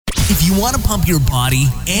If you want to pump your body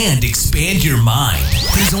and expand your mind,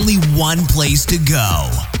 there's only one place to go.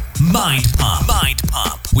 Mind Pump. Mind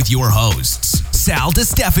Pump with your hosts, Sal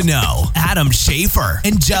DiStefano, Adam Schafer,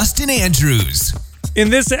 and Justin Andrews.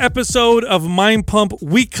 In this episode of Mind Pump,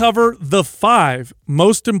 we cover the 5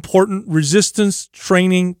 most important resistance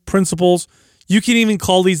training principles. You can even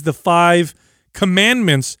call these the 5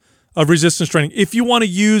 commandments of resistance training. If you want to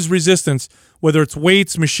use resistance, whether it's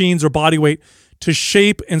weights, machines, or body weight, to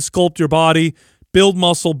shape and sculpt your body, build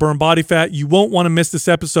muscle, burn body fat, you won't want to miss this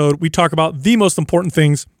episode. We talk about the most important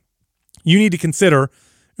things you need to consider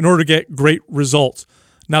in order to get great results.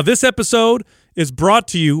 Now, this episode is brought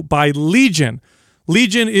to you by Legion.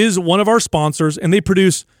 Legion is one of our sponsors, and they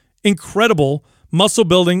produce incredible muscle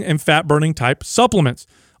building and fat burning type supplements.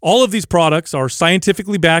 All of these products are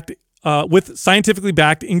scientifically backed with scientifically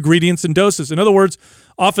backed ingredients and doses. In other words,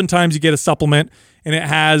 oftentimes you get a supplement and it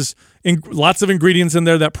has lots of ingredients in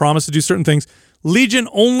there that promise to do certain things. Legion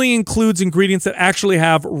only includes ingredients that actually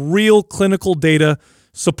have real clinical data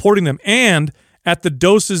supporting them and at the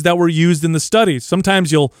doses that were used in the studies.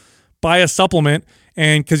 Sometimes you'll buy a supplement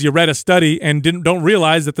and because you read a study and don't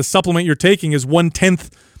realize that the supplement you're taking is 1/10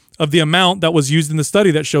 of the amount that was used in the study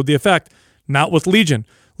that showed the effect. Not with Legion.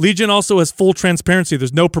 Legion also has full transparency.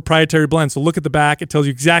 There's no proprietary blend. So look at the back. It tells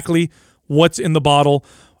you exactly what's in the bottle.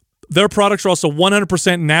 Their products are also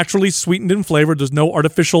 100% naturally sweetened and flavored. There's no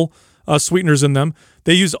artificial sweeteners in them.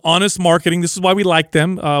 They use honest marketing. This is why we like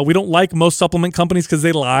them. We don't like most supplement companies because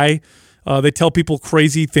they lie. They tell people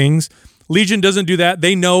crazy things. Legion doesn't do that.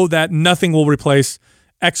 They know that nothing will replace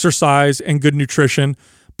exercise and good nutrition.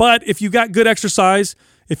 But if you've got good exercise,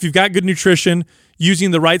 if you've got good nutrition, using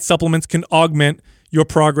the right supplements can augment your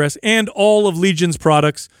progress. And all of Legion's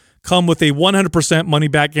products come with a 100%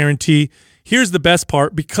 money-back guarantee. Here's the best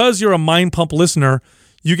part. Because you're a Mind Pump listener,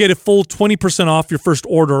 you get a full 20% off your first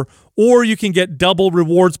order, or you can get double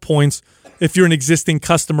rewards points if you're an existing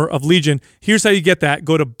customer of Legion. Here's how you get that.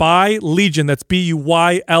 Go to BuyLegion, that's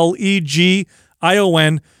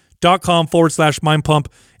BuyLegion.com/MindPump,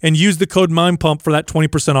 and use the code MindPump for that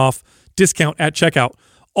 20% off discount at checkout.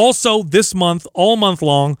 Also, this month, all month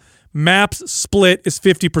long, MAPS Split is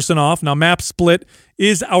 50% off. Now, MAPS Split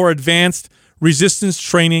is our advanced resistance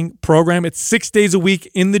training program. It's 6 days a week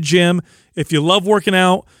in the gym. If you love working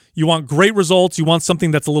out, you want great results, you want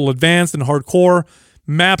something that's a little advanced and hardcore,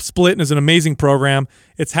 MAPS Split is an amazing program.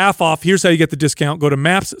 It's half off. Here's how you get the discount. Go to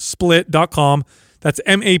mapssplit.com. That's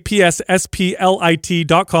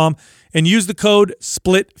MAPSSPLIT.com and use the code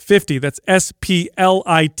SPLIT50. That's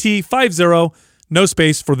SPLIT50. No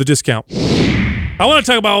space for the discount. I want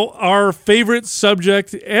to talk about our favorite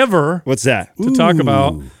subject ever. What's that? To talk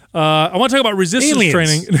about. I want to talk about resistance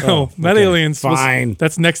training. No, not aliens. Fine.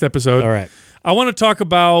 That's next episode. All right. I want to talk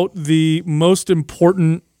about the most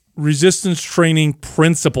important resistance training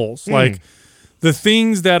principles, like the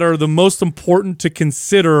things that are the most important to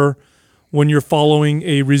consider when you're following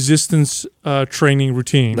a resistance training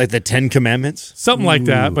routine. Like the 10 Commandments? Something like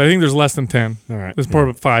that, but I think there's less than 10. All right. There's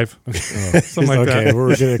probably 5. Something like that. Okay,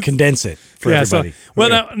 we're going to condense it for everybody.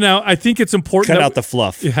 Now, I think it's important. Cut out the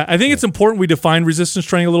fluff. Yeah, I think it's important we define resistance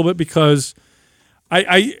training a little bit because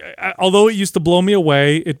I although it used to blow me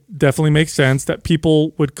away, it definitely makes sense that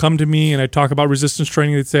people would come to me and I talk about resistance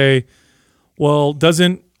training. They'd say, well,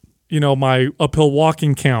 doesn't, my uphill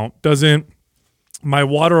walking count? Doesn't my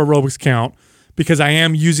water aerobics count? Because I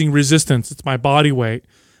am using resistance. It's my body weight.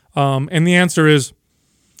 And the answer is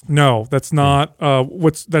no, that's not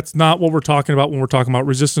that's not what we're talking about when we're talking about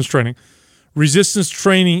resistance training. Resistance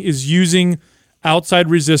training is using outside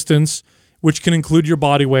resistance, which can include your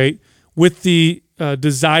body weight, with the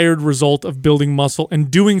desired result of building muscle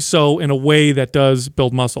and doing so in a way that does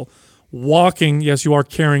build muscle. Walking, yes, you are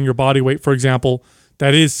carrying your body weight, for example.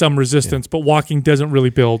 That is some resistance, but walking doesn't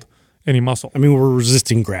really build any muscle. I mean, we're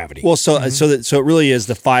resisting gravity. Well, so it really is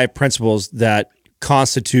the 5 principles that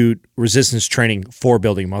constitute resistance training for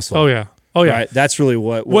building muscle. Oh, yeah. Right? That's really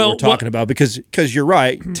what we're talking about because you're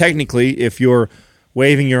right. Technically, if you're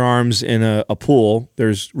waving your arms in a pool,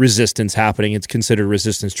 there's resistance happening. It's considered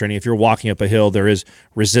resistance training. If you're walking up a hill, there is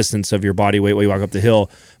resistance of your body weight while you walk up the hill.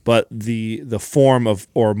 But the form of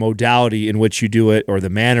or modality in which you do it or the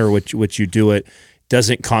manner which you do it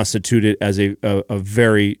doesn't constitute it as a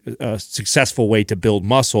very successful way to build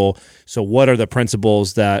muscle. So what are the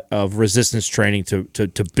principles of resistance training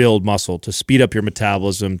to build muscle, to speed up your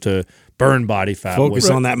metabolism, to burn body fat? Focus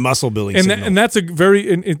on that muscle building signal. And that's a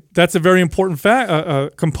very important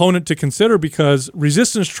component to consider because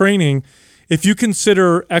resistance training, if you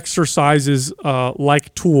consider exercises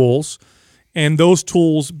like tools, and those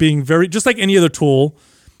tools being just like any other tool,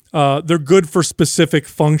 They're good for specific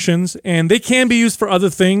functions, and they can be used for other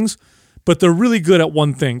things, but they're really good at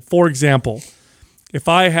one thing. For example, if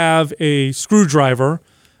I have a screwdriver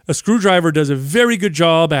does a very good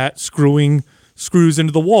job at screwing screws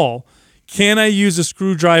into the wall. Can I use a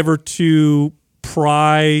screwdriver to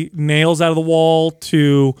pry nails out of the wall,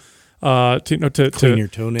 to clean your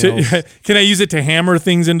toenails? Can I use it to hammer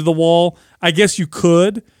things into the wall? I guess you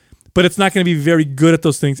could, but it's not going to be very good at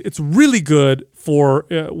those things. It's really good for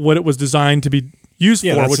what it was designed to be used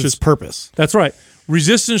for, that's which its is purpose. That's right.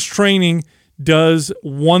 Resistance training does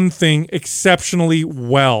one thing exceptionally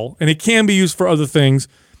well, and it can be used for other things,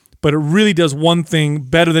 but it really does one thing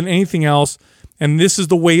better than anything else, and this is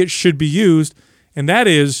the way it should be used, and that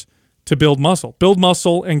is to build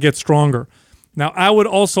muscle and get stronger. Now, I would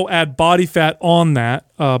also add body fat on that,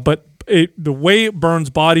 but the way it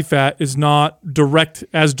burns body fat is not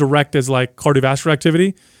as direct as like cardiovascular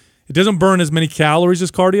activity. It doesn't burn as many calories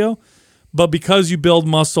as cardio, but because you build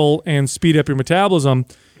muscle and speed up your metabolism,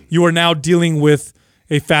 you are now dealing with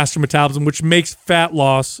a faster metabolism, which makes fat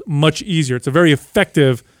loss much easier. It's a very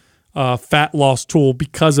effective fat loss tool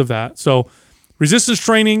because of that. So resistance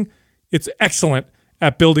training, it's excellent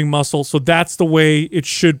at building muscle. So that's the way it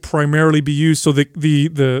should primarily be used. So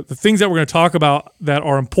the things that we're going to talk about that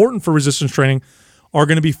are important for resistance training are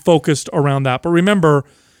going to be focused around that. But remember,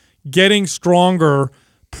 getting stronger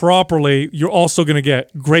properly, you're also going to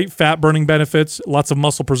get great fat burning benefits, lots of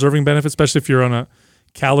muscle preserving benefits, especially if you're on a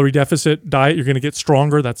calorie deficit diet. You're going to get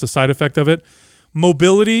stronger. That's a side effect of it.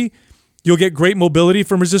 Mobility, you'll get great mobility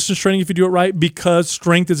from resistance training if you do it right, because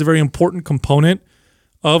strength is a very important component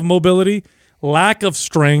of mobility. Lack of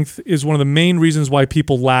strength is one of the main reasons why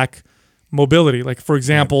people lack mobility. Like, for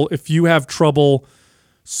example, if you have trouble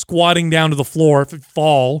squatting down to the floor, if you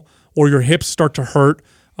fall, or your hips start to hurt,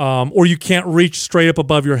 or you can't reach straight up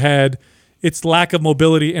above your head, it's lack of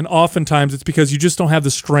mobility, and oftentimes it's because you just don't have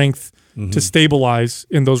the strength to stabilize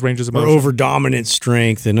in those ranges of motion. Or over-dominant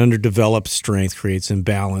strength and underdeveloped strength creates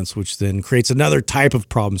imbalance, which then creates another type of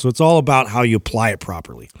problem. So it's all about how you apply it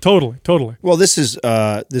properly. Totally. Well, this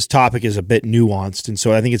topic is a bit nuanced, and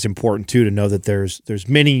so I think it's important too to know that there's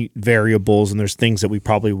many variables and there's things that we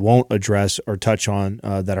probably won't address or touch on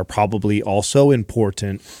that are probably also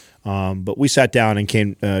important. But we sat down and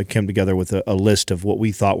came together with a list of what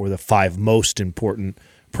we thought were the 5 most important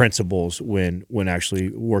principles when actually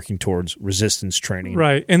working towards resistance training.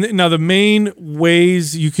 Right. And now the main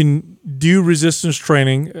ways you can do resistance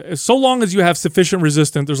training, so long as you have sufficient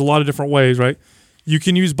resistance, there's a lot of different ways, right? You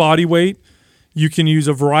can use body weight. You can use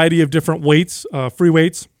a variety of different weights, free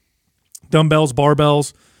weights, dumbbells,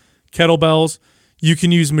 barbells, kettlebells. You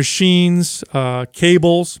can use machines,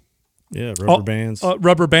 cables. Yeah,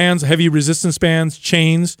 rubber bands. Heavy resistance bands,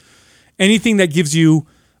 chains. Anything that gives you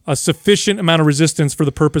a sufficient amount of resistance for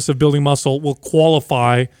the purpose of building muscle will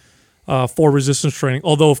qualify for resistance training.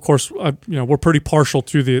 Although, of course, we're pretty partial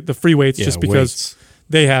to the free weights just because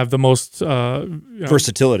they have the most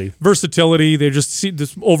versatility. They just see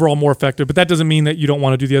this overall more effective. But that doesn't mean that you don't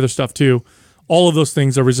want to do the other stuff too. All of those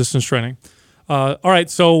things are resistance training. All right.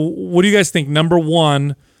 So, what do you guys think? Number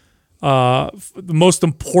one. One of the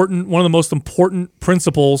most important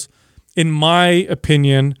principles, in my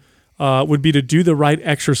opinion, would be to do the right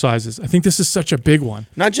exercises. I think this is such a big one.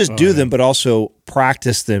 Not just do them, but also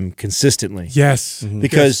practice them consistently. Yes,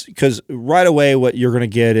 because right away, what you're going to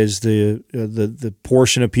get is the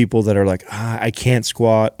portion of people that are like, I can't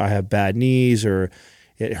squat, I have bad knees, or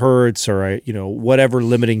it hurts, or whatever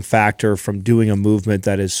limiting factor from doing a movement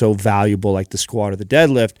that is so valuable, like the squat or the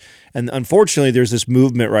deadlift. And unfortunately, there's this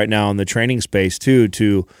movement right now in the training space too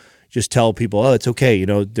to just tell people, oh, it's okay.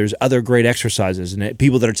 There's other great exercises, and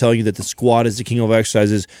people that are telling you that the squat is the king of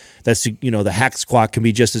exercises. That's the hack squat can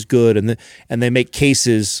be just as good, and they make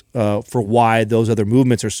cases for why those other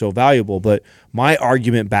movements are so valuable. But my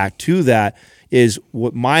argument back to that is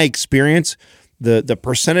what my experience. The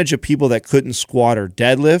percentage of people that couldn't squat or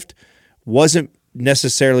deadlift wasn't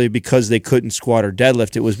necessarily because they couldn't squat or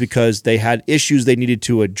deadlift. It was because they had issues they needed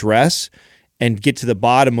to address and get to the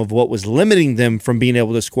bottom of what was limiting them from being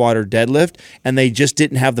able to squat or deadlift, and they just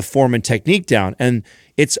didn't have the form and technique down. And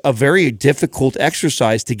it's a very difficult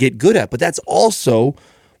exercise to get good at, but that's also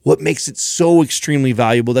what makes it so extremely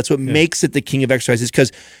valuable. That's what makes it the king of exercises,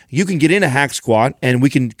 because you can get in a hack squat, and we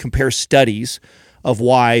can compare studies of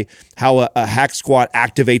how a hack squat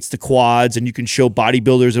activates the quads, and you can show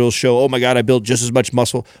bodybuilders, it'll show, oh my God, I built just as much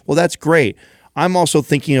muscle. Well, that's great. I'm also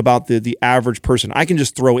thinking about the average person. I can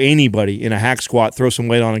just throw anybody in a hack squat, throw some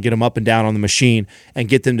weight on and get them up and down on the machine and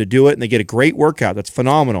get them to do it, and they get a great workout. That's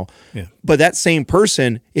phenomenal. Yeah. But that same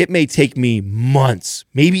person, it may take me months,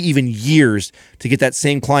 maybe even years to get that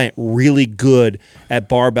same client really good at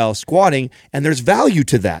barbell squatting, and there's value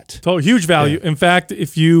to that. So huge value. Yeah. In fact,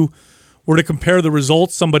 if you were to compare the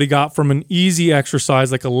results somebody got from an easy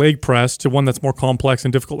exercise like a leg press to one that's more complex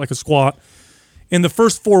and difficult like a squat, in the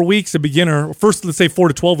first 4 weeks, a beginner, first let's say 4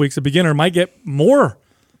 to 12 weeks, a beginner might get more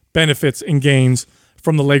benefits and gains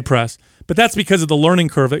from the leg press. But that's because of the learning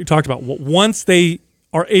curve that you talked about. Once they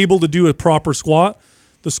are able to do a proper squat,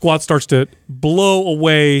 the squat starts to blow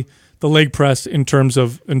away the leg press in terms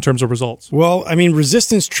of results. Well, I mean,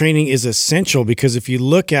 resistance training is essential because if you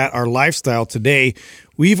look at our lifestyle today,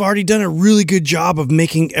 we've already done a really good job of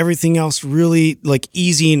making everything else really like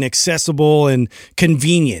easy and accessible and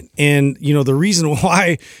convenient. And, you know, the reason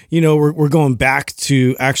why, you know, we're going back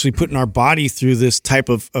to actually putting our body through this type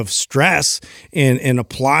of stress and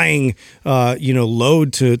applying, you know,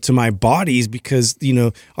 load to my body is because, you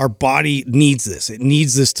know, our body needs this. It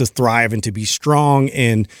needs this to thrive and to be strong.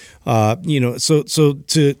 And, you know, so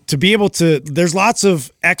to be able to, there's lots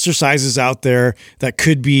of exercises out there that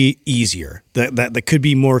could be easier, that could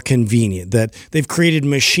be more convenient, that they've created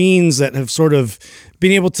machines that have sort of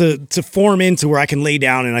been able to form into where I can lay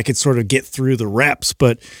down and I could sort of get through the reps.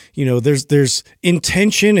 But, you know, there's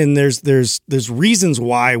intention and there's reasons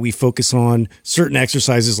why we focus on certain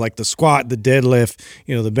exercises like the squat, the deadlift,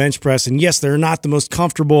 you know, the bench press. And yes, they're not the most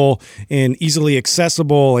comfortable and easily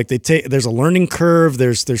accessible. Like there's a learning curve.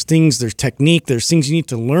 There's things, there's technique, there's things you need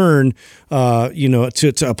to learn, you know,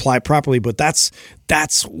 to apply properly. But that's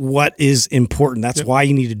what is important. That's why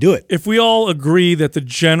you need to do it. If we all agree that the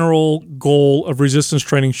general goal of resistance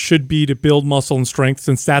training should be to build muscle and strength,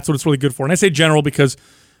 since that's what it's really good for. And I say general because,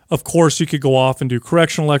 of course, you could go off and do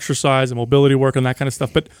correctional exercise and mobility work and that kind of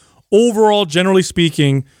stuff. But overall, generally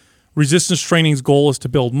speaking, resistance training's goal is to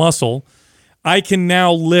build muscle. I can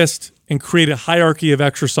now list and create a hierarchy of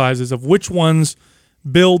exercises of which ones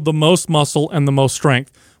build the most muscle and the most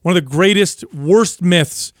strength. One of the worst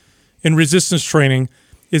myths in resistance training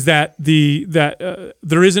is that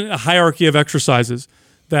there isn't a hierarchy of exercises,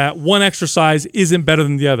 that one exercise isn't better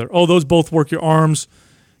than the other. Oh, those both work your arms,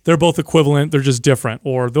 they're both equivalent, they're just different.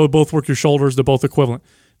 Or they'll both work your shoulders, they're both equivalent.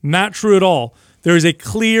 Not true at all. There is a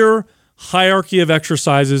clear hierarchy of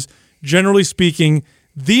exercises. Generally speaking,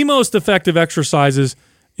 the most effective exercises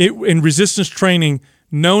in resistance training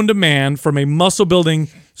known to man from a muscle building,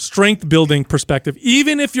 strength building perspective,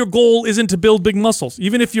 even if your goal isn't to build big muscles,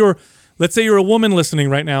 even if let's say you're a woman listening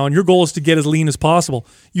right now and your goal is to get as lean as possible,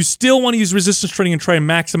 you still want to use resistance training and try and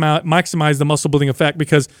maximize the muscle building effect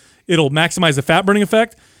because it'll maximize the fat burning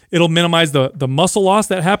effect, it'll minimize the muscle loss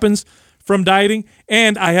that happens from dieting,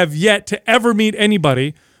 and I have yet to ever meet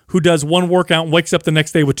anybody who does one workout and wakes up the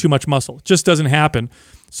next day with too much muscle. It just doesn't happen.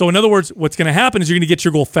 So in other words, what's going to happen is you're going to get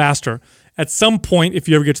your goal faster. At some point, if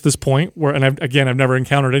you ever get to this point where, and I've never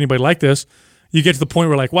encountered anybody like this, you get to the point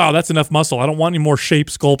where like, wow, that's enough muscle. I don't want any more shape,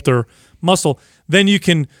 sculpt, or muscle. Then you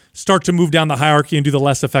can start to move down the hierarchy and do the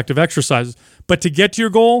less effective exercises. But to get to your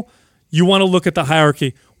goal, you want to look at the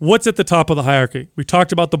hierarchy. What's at the top of the hierarchy? We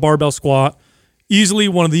talked about the barbell squat, easily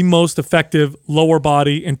one of the most effective lower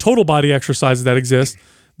body and total body exercises that exist.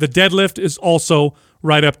 The deadlift is also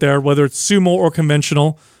right up there, whether it's sumo or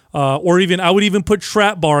conventional, or even I would even put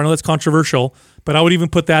trap bar. I know that's controversial, but I would even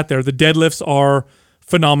put that there. The deadlifts are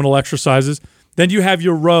phenomenal exercises. Then you have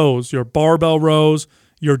your rows, your barbell rows,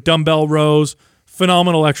 your dumbbell rows,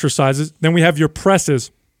 phenomenal exercises. Then we have your presses.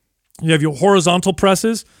 You have your horizontal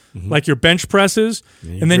presses, like your bench presses,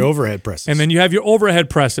 and then your overhead presses. And then you have your overhead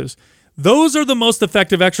presses. Those are the most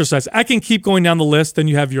effective exercises. I can keep going down the list. Then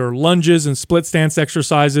you have your lunges and split stance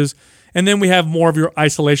exercises. And then we have more of your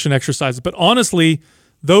isolation exercises. But honestly,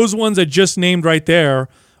 those ones I just named right there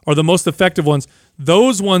are the most effective ones.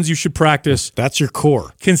 Those ones you should practice. That's your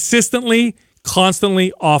core. Consistently,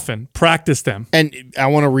 constantly, often. Practice them. And I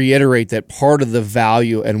want to reiterate that part of the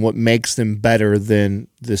value and what makes them better than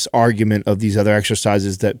this argument of these other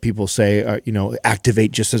exercises that people say,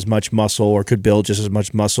 activate just as much muscle or could build just as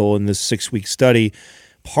much muscle in this 6-week study.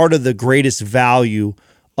 Part of the greatest value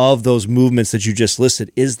of those movements that you just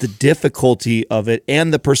listed is the difficulty of it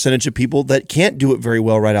and the percentage of people that can't do it very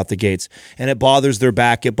well right out the gates. And it bothers their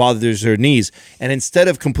back, it bothers their knees. And instead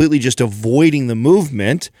of completely just avoiding the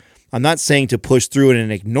movement, I'm not saying to push through it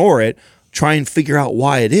and ignore it, try and figure out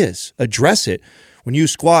why it is, address it. when you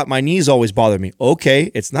squat, my knees always bother me.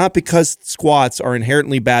 Okay, it's not because squats are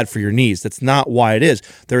inherently bad for your knees. That's not why it is.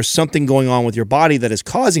 There's something going on with your body that is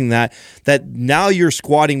causing that now you're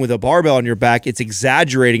squatting with a barbell on your back. It's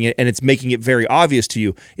exaggerating it and it's making it very obvious to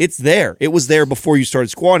you. It's there. It was there before you started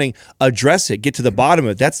squatting. Address it. Get to the bottom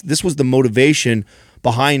of it. This was the motivation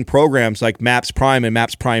behind programs like MAPS Prime and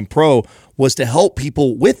MAPS Prime Pro, was to help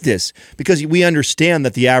people with this, because we understand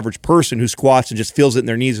that the average person who squats and just feels it in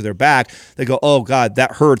their knees or their back, they go, oh God,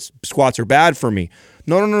 that hurts. Squats are bad for me.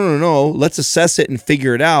 No. Let's assess it and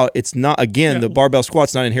figure it out. It's not, again, the barbell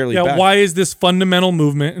squat's not inherently bad. Why is this fundamental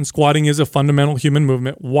movement, and squatting is a fundamental human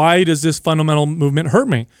movement, why does this fundamental movement hurt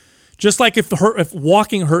me? Just like if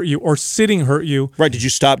walking hurt you or sitting hurt you. Right. Do you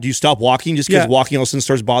stop walking just because walking all of a sudden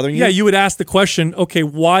starts bothering you? Yeah, you would ask the question, okay,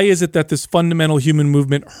 why is it that this fundamental human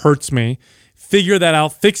movement hurts me? Figure that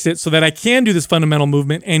out, fix it so that I can do this fundamental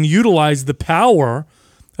movement and utilize the power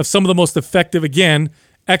of some of the most effective, again,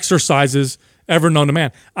 exercises ever known to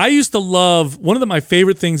man. I used to love, one of my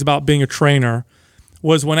favorite things about being a trainer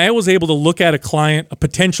was when I was able to look at a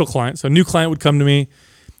potential client. So a new client would come to me,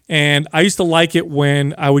 and I used to like it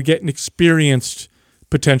when I would get an experienced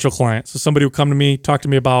potential client. So somebody would come to me, talk to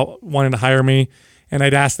me about wanting to hire me, and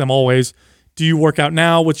I'd ask them always, do you work out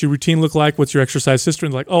now? What's your routine look like? What's your exercise history?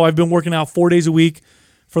 And they're like, oh, I've been working out 4 days a week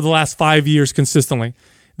for the last 5 years consistently.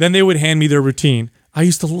 Then they would hand me their routine. I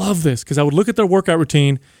used to love this because I would look at their workout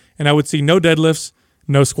routine and I would see no deadlifts,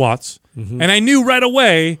 no squats. Mm-hmm. And I knew right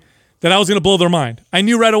away that I was going to blow their mind. I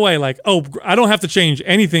knew right away, like, oh, I don't have to change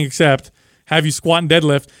anything except have you squat and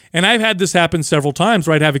deadlift. And I've had this happen several times,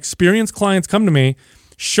 right? I have experienced clients come to me,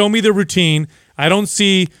 show me their routine. I don't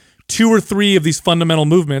see 2 or 3 of these fundamental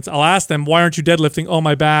movements. I'll ask them, why aren't you deadlifting? Oh,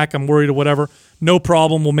 my back, I'm worried or whatever. No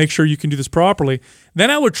problem. We'll make sure you can do this properly. Then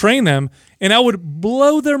I would train them, and I would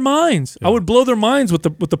blow their minds. Yeah. I would blow their minds with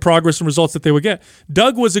the progress and results that they would get.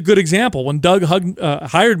 Doug was a good example. When Doug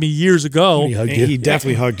hired me years ago, he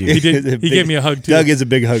definitely hugged you. He did. He gave me a hug too. Doug is a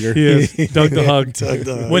big hugger. He is. Doug the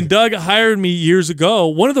hug. When Doug hired me years ago,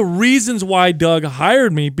 one of the reasons why Doug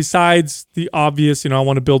hired me, besides the obvious, I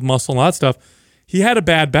want to build muscle and all that stuff, he had a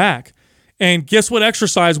bad back. And guess what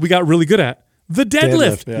exercise we got really good at? The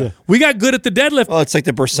deadlift. Yeah. We got good at the deadlift. Oh, it's like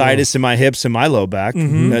the bursitis in my hips and my low back.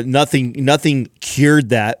 Mm-hmm. Nothing cured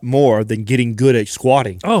that more than getting good at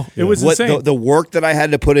squatting. Oh, it was insane. The work that I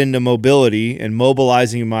had to put into mobility and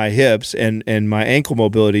mobilizing my hips and my ankle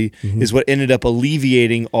mobility is what ended up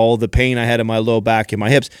alleviating all the pain I had in my low back and my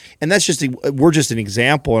hips. And that's we're just an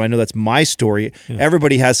example, and I know that's my story. Yeah.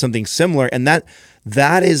 Everybody has something similar, and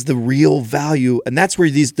that is the real value, and that's where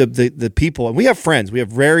the people, and we have friends, we have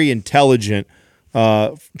very intelligent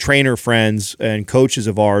trainer friends and coaches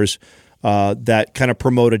of ours that kind of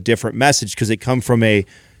promote a different message because they come from a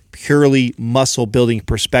purely muscle building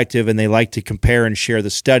perspective, and they like to compare and share the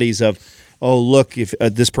studies of, oh, look, if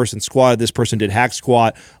this person squatted, this person did hack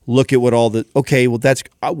squat, look at what that's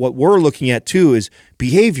what we're looking at too is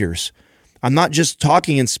behaviors. I'm not just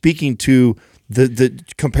talking and speaking to the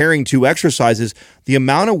comparing two exercises, the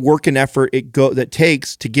amount of work and effort that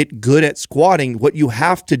takes to get good at squatting, what you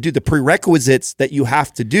have to do, the prerequisites that you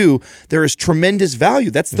have to do, there is tremendous value.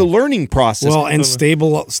 That's the learning process. Well, and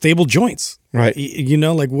stable joints. Right.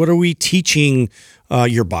 Like what are we teaching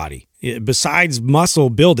your body? Besides muscle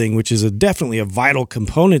building, which is definitely a vital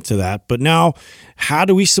component to that, but now how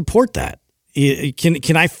do we support that?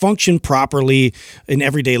 Can I function properly in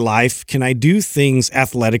everyday life? Can I do things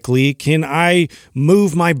athletically? Can I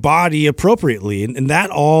move my body appropriately? And that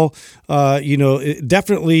all, it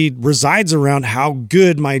definitely resides around how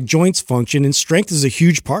good my joints function, and strength is a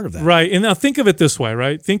huge part of that. Right. And now think of it this way,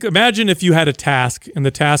 right? Imagine if you had a task, and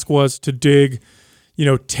the task was to dig,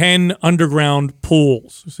 10 underground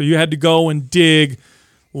pools. So you had to go and dig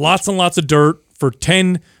lots and lots of dirt for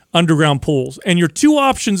 10 underground pools. And your 2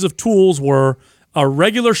 options of tools were a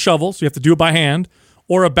regular shovel, so you have to do it by hand,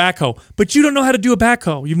 or a backhoe. But you don't know how to do a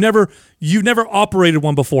backhoe. You've never operated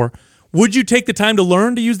one before. Would you take the time to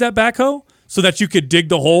learn to use that backhoe so that you could dig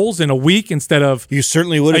the holes in a week instead of you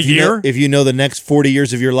certainly would a year? If you know the next 40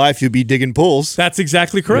 years of your life, you'd be digging pools. That's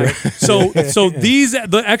exactly correct. So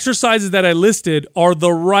the exercises that I listed are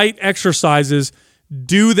the right exercises.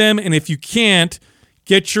 Do them, and if you can't,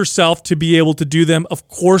 get yourself to be able to do them. Of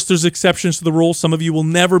course, there's exceptions to the rule. Some of you will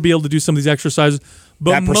never be able to do some of these exercises,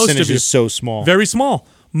 but that most of you is so small, very small.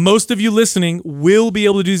 Most of you listening will be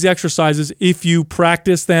able to do these exercises if you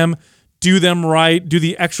practice them, do them right, do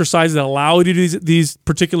the exercises that allow you to do these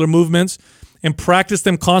particular movements, and practice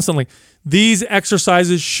them constantly. These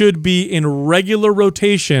exercises should be in regular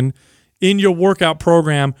rotation in your workout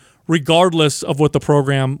program, regardless of what the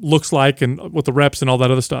program looks like and what the reps and all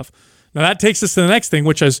that other stuff. Now that takes us to the next thing,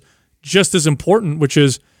 which is just as important, which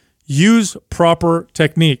is use proper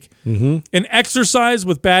technique. An exercise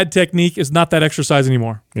with bad technique is not that exercise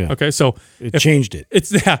anymore. Yeah. Okay, so It changed it.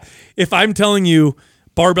 If I'm telling you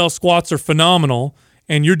barbell squats are phenomenal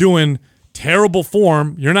and you're doing terrible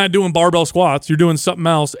form, you're not doing barbell squats, you're doing something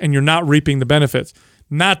else, and you're not reaping the benefits.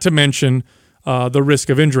 Not to mention the risk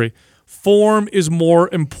of injury. Form is more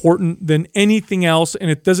important than anything else,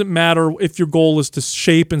 and it doesn't matter if your goal is to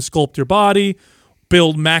shape and sculpt your body,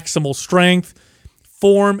 build maximal strength.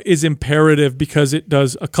 Form is imperative because it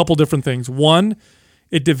does a couple different things. One,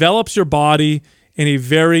 it develops your body in a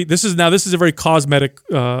very, this is a very cosmetic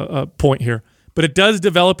point here, but it does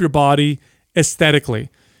develop your body aesthetically.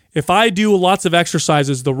 If I do lots of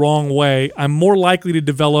exercises the wrong way, I'm more likely to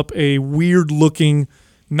develop a weird looking,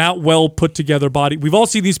 not well put together body. We've all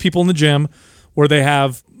seen these people in the gym where they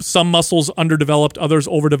have some muscles underdeveloped, others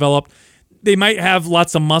overdeveloped. They might have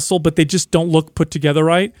lots of muscle, but they just don't look put together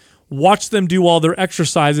right. Watch them do all their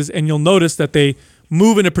exercises, and you'll notice that they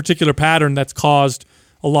move in a particular pattern that's caused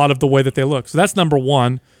a lot of the way that they look. So that's number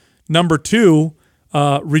one. Number two,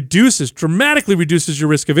 dramatically reduces your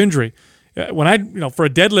risk of injury. For a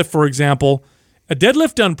deadlift, for example, a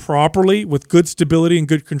deadlift done properly with good stability and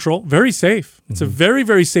good control, very safe. It's a very,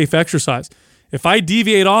 very safe exercise. If I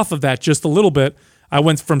deviate off of that just a little bit, I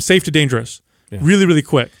went from safe to dangerous really, really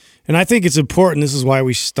quick. And I think it's important. This is why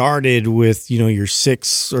we started with, your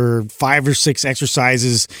 6 or 5 or 6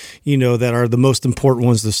 exercises, that are the most important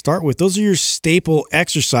ones to start with. Those are your staple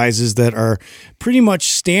exercises that are pretty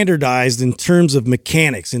much standardized in terms of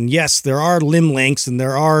mechanics. And yes, there are limb lengths and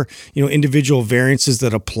there are, individual variances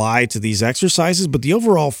that apply to these exercises, but the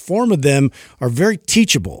overall form of them are very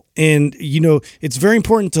teachable. And, it's very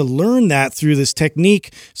important to learn that through this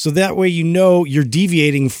technique so that way you're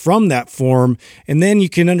deviating from that form, and then you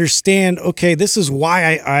can understand, okay, this is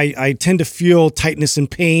why I tend to feel tightness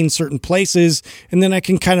and pain in certain places, and then I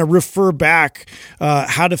can kind of refer back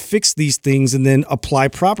how to fix these things and then apply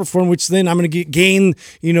proper form, which then I'm going to gain,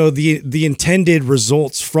 the intended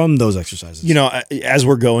results from those exercises. As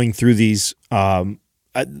we're going through these,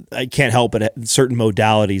 I can't help but certain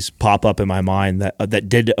modalities pop up in my mind that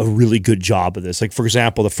did a really good job of this. Like, for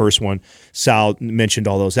example, the first one, Sal mentioned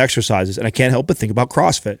all those exercises, and I can't help but think about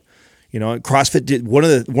CrossFit. CrossFit did one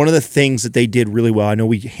of the things that they did really well. I know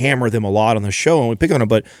we hammer them a lot on the show and we pick on them,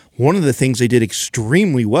 but one of the things they did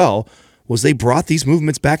extremely well was they brought these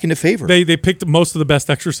movements back into favor. They picked most of the best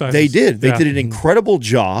exercises. They did. They did an incredible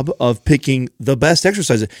job of picking the best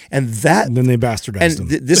exercises, and then they bastardized them.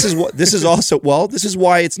 This is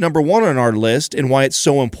why it's number one on our list, and why it's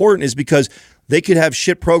so important is because they could have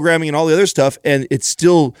shit programming and all the other stuff, and it's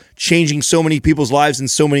still changing so many people's lives, and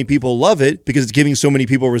so many people love it because it's giving so many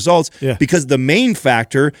people results. Yeah. Because the main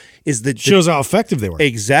factor is that shows how effective they were.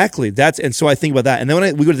 Exactly. And so I think about that, and then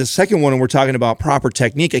when we go to the second one and we're talking about proper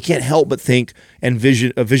technique, I can't help but think and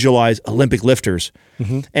visualize Olympic lifters.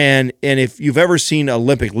 And if you've ever seen an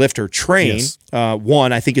Olympic lifter train, yes.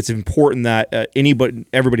 I think it's important that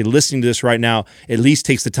everybody listening to this right now at least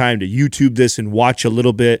takes the time to YouTube this and watch a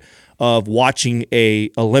little bit of watching a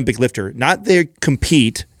Olympic lifter, not they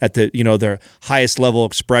compete at the their highest level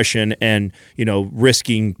expression and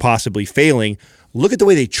risking possibly failing. Look at the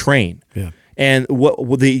way they train. Yeah. And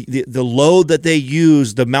what the load that they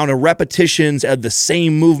use, the amount of repetitions of the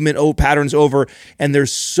same movement patterns over, and they're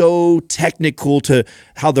so technical to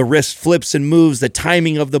how the wrist flips and moves, the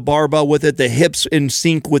timing of the barbell with it, the hips in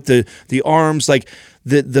sync with the arms, like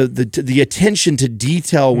the attention to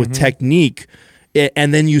detail with technique.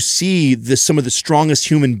 And then you see some of the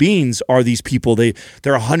strongest human beings are these people. They're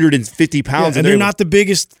 150 pounds, and they're not the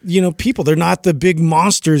biggest people. They're not the big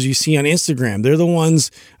monsters you see on Instagram. They're the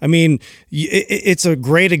ones. I mean, it's a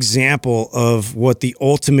great example of what the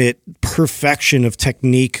ultimate perfection of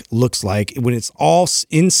technique looks like when it's all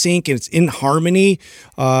in sync and it's in harmony,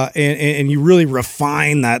 and you really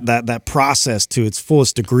refine that process to its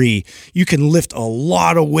fullest degree. You can lift a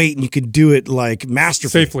lot of weight and you can do it like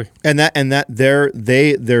masterfully, safely, and their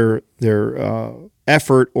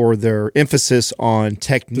effort or their emphasis on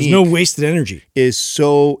technique, there's no wasted energy, is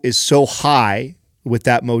so high with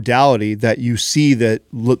that modality that you see that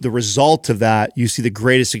the result of that, you see the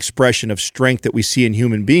greatest expression of strength that we see in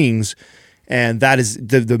human beings. And that is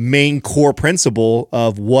the main core principle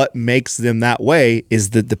of what makes them that way is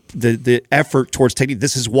the effort towards technique.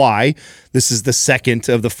 This is why this is the second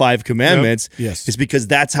of the 5 commandments. Yep. Yes. Is because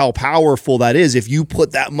that's how powerful that is. If you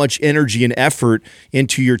put that much energy and effort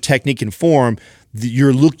into your technique and form,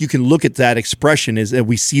 you can look at that expression and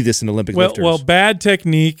we see this in Olympic lifters. Well, bad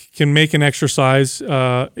technique can make an exercise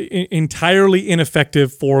entirely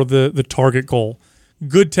ineffective for the target goal.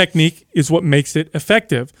 good technique is what makes it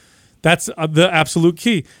effective. That's the absolute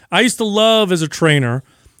key. I used to love as a trainer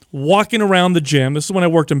walking around the gym. This is when I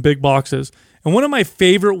worked in big boxes. And one of my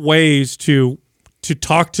favorite ways to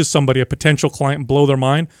talk to somebody, a potential client, and blow their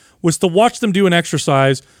mind was to watch them do an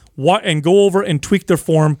exercise and go over and tweak their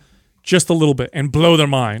form just a little bit and blow their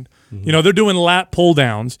mind. Mm-hmm. You know, they're doing lat pull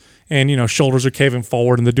downs and, you know, shoulders are caving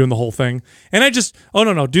forward and they're doing the whole thing. And I just, oh,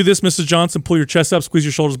 no, do this, Mrs. Johnson, pull your chest up, squeeze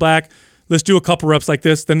your shoulders back. Let's do a couple reps like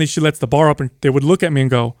this. Then she lets the bar up and they would look at me and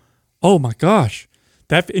go, oh my gosh.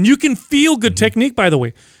 And you can feel good technique, by the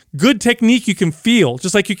way. Good technique you can feel,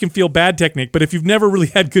 just like you can feel bad technique. But if you've never really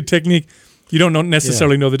had good technique, you don't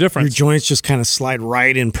necessarily know the difference. Your joints just kind of slide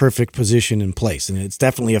right in perfect position in place. And it's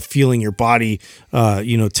definitely a feeling your body,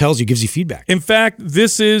 tells you, gives you feedback. In fact,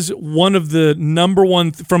 this is one of the number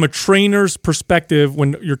one, from a trainer's perspective,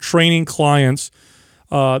 when you're training clients,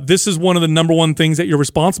 this is one of the number one things that you're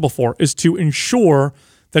responsible for, is to ensure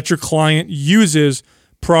that your client uses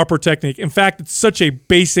proper technique. In fact, it's such a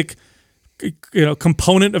basic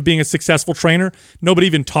component of being a successful trainer. Nobody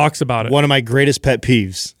even talks about it. One of my greatest pet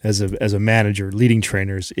peeves as a manager, leading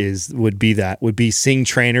trainers, would be seeing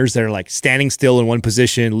trainers that are like standing still in one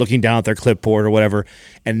position, looking down at their clipboard or whatever,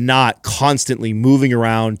 and not constantly moving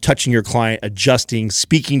around, touching your client, adjusting,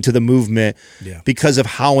 speaking to the movement because of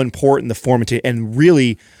how important the form and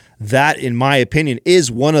really. That, in my opinion,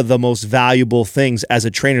 is one of the most valuable things as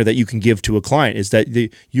a trainer that you can give to a client, is that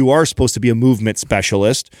you are supposed to be a movement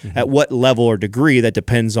specialist. Mm-hmm. At what level or degree, that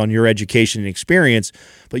depends on your education and experience,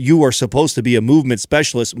 but you are supposed to be a movement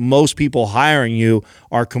specialist. Most people hiring you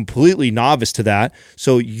are completely novice to that.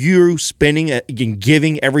 So you spending and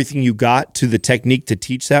giving everything you got to the technique to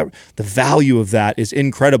teach that, the value of that is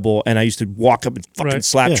incredible. And I used to walk up and fucking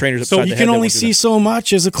slap trainers upside the head. So you can only see so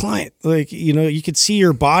much as a client. Like, you could see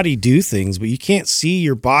your body do things, but you can't see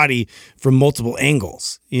your body from multiple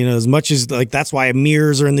angles, as much as that's why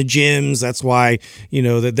mirrors are in the gyms. That's why,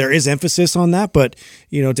 that there is emphasis on that. But,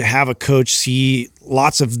 to have a coach see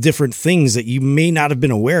lots of different things that you may not have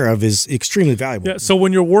been aware of is extremely valuable. Yeah. So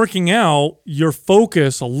when you're working out,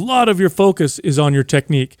 a lot of your focus is on your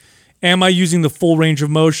technique. Am I using the full range of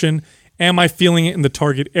motion? Am I feeling it in the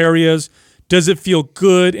target areas? Does it feel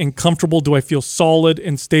good and comfortable? Do I feel solid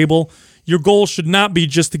and stable? Your goal should not be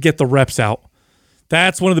just to get the reps out.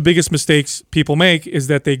 That's one of the biggest mistakes people make, is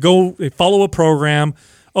that they follow a program.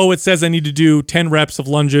 Oh, it says I need to do 10 reps of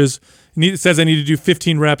lunges. It says I need to do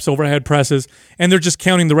 15 reps overhead presses, and they're just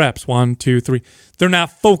counting the reps. 1, 2, 3. They're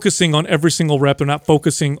not focusing on every single rep. They're not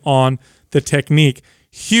focusing on the technique.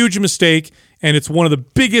 Huge mistake, and it's one of the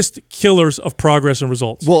biggest killers of progress and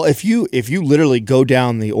results. Well, if you literally go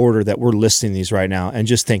down the order that we're listing these right now and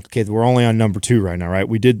just think, okay, we're only on number 2 right now, right?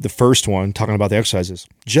 We did the first one talking about the exercises.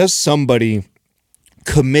 Just somebody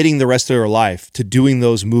committing the rest of their life to doing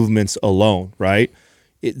those movements alone, right?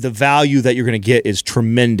 The value that you're going to get is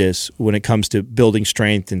tremendous when it comes to building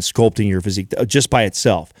strength and sculpting your physique just by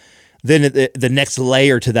itself. Then the next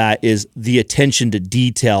layer to that is the attention to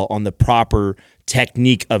detail on the proper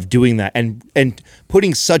technique of doing that, and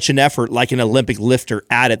putting such an effort like an Olympic lifter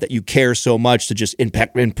at it, that you care so much to just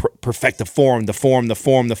perfect the form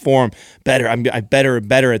better. I'm better and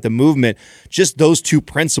better at the movement. Just those 2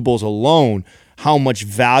 principles alone, how much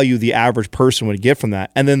value the average person would get from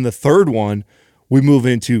that. And then the third one, we move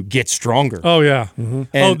into get stronger. Oh yeah.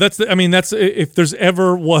 Mm-hmm. That's if there's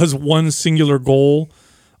ever was one singular goal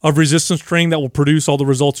of resistance training that will produce all the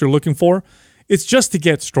results you're looking for, it's just to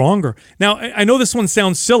get stronger. Now, I know this one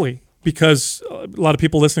sounds silly because a lot of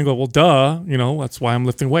people listening go, well, duh, that's why I'm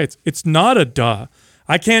lifting weights. It's not a duh.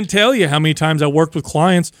 I can't tell you how many times I worked with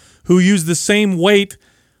clients who use the same weight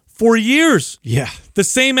for years. Yeah. The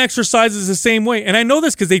same exercises the same way. And I know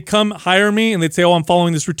this because they'd come hire me and they'd say, oh, I'm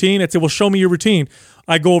following this routine. I'd say, well, show me your routine.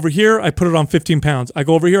 I go over here, I put it on 15 pounds. I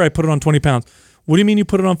go over here, I put it on 20 pounds. What do you mean you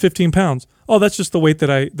put it on 15 pounds? Oh, that's just the weight that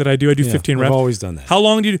I do. I do 15 reps. I've always done that. How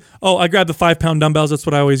long do you do? Oh, I grab the 5-pound dumbbells. That's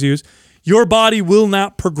what I always use. Your body will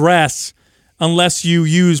not progress unless you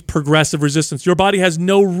use progressive resistance. Your body has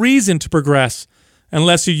no reason to progress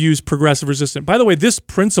unless you use progressive resistance. By the way, this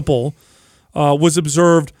principle was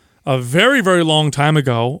observed a very, very long time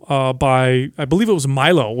ago by, I believe it was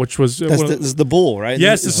Milo, which was... This is the bull, right?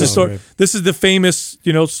 Yes, this is the famous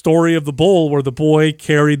story of the bull, where the boy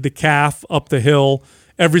carried the calf up the hill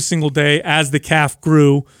every single day. As the calf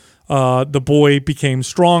grew, the boy became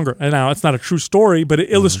stronger. And now, it's not a true story, but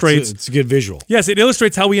it illustrates... It's a good visual. Yes, it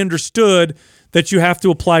illustrates how we understood that you have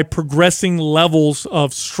to apply progressing levels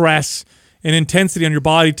of stress and intensity on your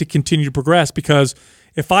body to continue to progress. Because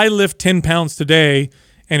if I lift 10 pounds today...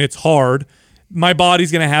 and it's hard, my body's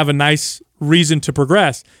going to have a nice reason to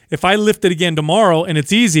progress. If I lift it again tomorrow and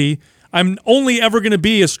it's easy, I'm only ever going to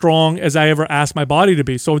be as strong as I ever asked my body to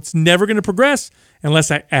be. So it's never going to progress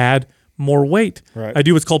unless I add more weight. Right. I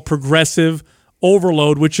do what's called progressive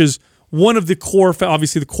overload, which is one of the core,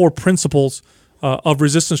 obviously the core principles of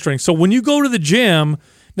resistance training. So when you go to the gym,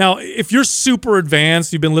 now if you're super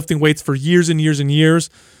advanced, you've been lifting weights for years and years and years,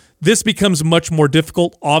 this becomes much more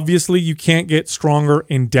difficult. Obviously, you can't get stronger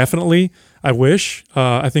indefinitely. I wish.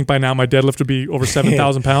 I think by now my deadlift would be over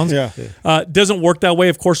 7,000 pounds. Doesn't work that way.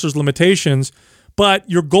 Of course, there's limitations. But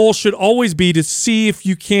your goal should always be to see if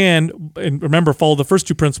you can, and remember, follow the first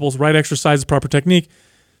two principles, right exercise, proper technique.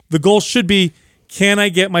 The goal should be, can I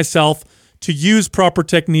get myself to use proper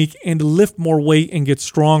technique and to lift more weight and get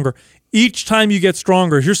stronger? Each time you get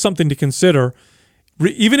stronger, here's something to consider.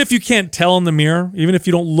 Even if you can't tell in the mirror, even if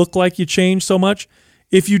you don't look like you changed so much,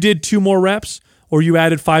 if you did 2 more reps or you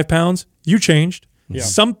added 5 pounds, you changed. Yeah.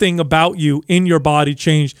 Something about you in your body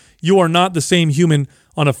changed. You are not the same human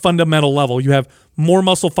on a fundamental level. You have more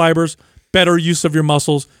muscle fibers, better use of your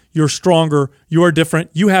muscles. You're stronger. You are different.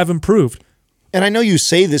 You have improved. And I know you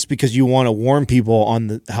say this because you want to warn people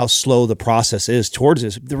on how slow the process is towards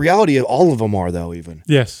this. The reality of all of them are, though, even.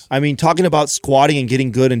 Yes. I mean, talking about squatting and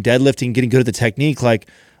getting good and deadlifting, getting good at the technique, like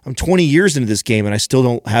I'm 20 years into this game and I still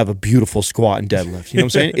don't have a beautiful squat and deadlift. You know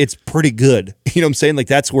what I'm saying? It's pretty good. You know what I'm saying? Like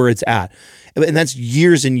that's where it's at. And that's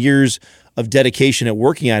years and years of dedication at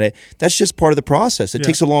working at it. That's just part of the process. It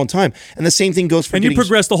takes a long time. And the same thing goes for you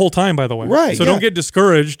progress the whole time, by the way. Right. So don't get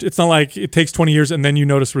discouraged. It's not like it takes 20 years and then you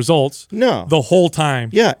notice results. No. The whole time.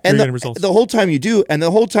 Yeah. And the whole time you do. And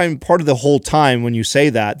the whole time, part of the whole time when you say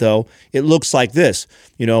that, though, it looks like this.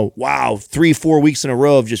 You know, wow, 3-4 weeks in a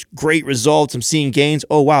row of just great results. I'm seeing gains.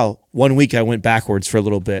 Oh, wow. 1 week I went backwards for a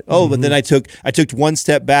little bit. Oh, but then I took 1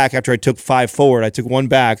 step back after I took 5 forward. I took 1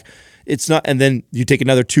 back. It's not, and then you take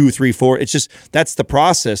another 2, 3, 4. It's just, that's the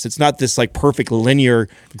process. It's not this like perfect linear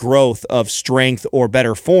growth of strength or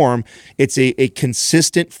better form. It's a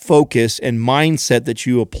consistent focus and mindset that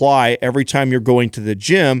you apply every time you're going to the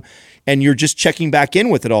gym, and you're just checking back in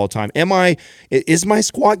with it all the time. Is my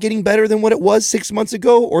squat getting better than what it was 6 months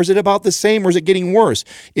ago, or is it about the same, or is it getting worse?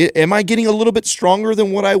 Am I getting a little bit stronger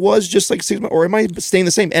than what I was just like 6 months, or am I staying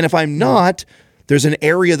the same? And if I'm not, there's an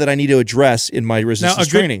area that I need to address in my resistance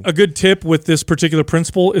training. A good tip with this particular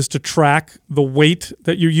principle is to track the weight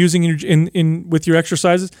that you're using in with your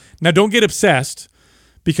exercises. Now, don't get obsessed,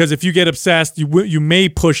 because if you get obsessed, you may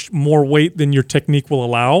push more weight than your technique will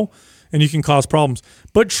allow, and you can cause problems.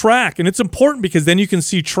 But track, and it's important because then you can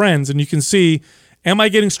see trends, and you can see, am I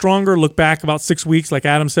getting stronger? Look back about 6 weeks, like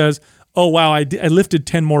Adam says. Oh, wow, I lifted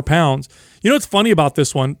 10 more pounds. You know what's funny about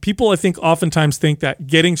this one? People, I think, oftentimes think that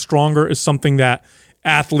getting stronger is something that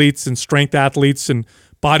athletes and strength athletes and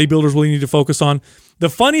bodybuilders really need to focus on. The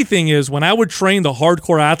funny thing is, when I would train the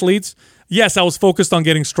hardcore athletes, yes, I was focused on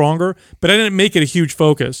getting stronger, but I didn't make it a huge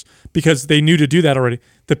focus because they knew to do that already.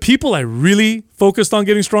 The people I really focused on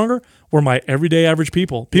getting stronger were my everyday average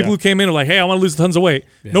people. People who came in and were like, hey, I want to lose tons of weight.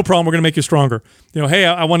 Yeah. No problem, we're going to make you stronger. You know, hey,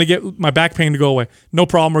 I want to get my back pain to go away. No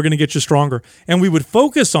problem, we're going to get you stronger. And we would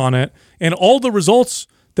focus on it, and all the results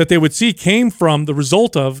that they would see came from the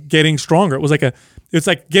result of getting stronger. It's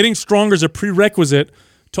like getting stronger is a prerequisite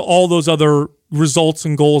to all those other results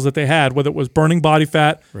and goals that they had, whether it was burning body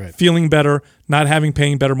fat, feeling better, not having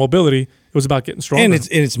pain, better mobility. It was about getting stronger. And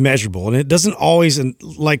it's measurable. And it doesn't always, and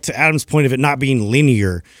like to Adam's point of it not being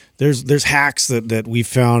linear, there's hacks that we've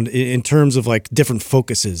found in terms of like different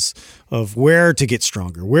focuses of where to get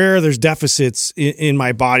stronger, where there's deficits in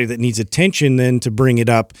my body that needs attention then to bring it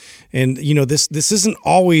up. And you know, this isn't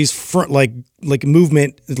always front like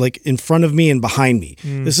movement like in front of me and behind me.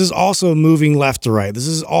 This is also moving left to right. This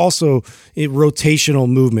is also a rotational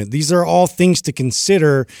movement. These are all things to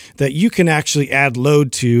consider that you can actually add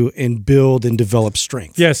load to and build and develop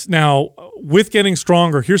strength. Yes. Now, with getting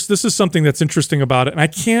stronger, this is something that's interesting about it. And I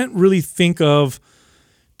can't really think of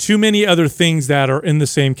too many other things that are in the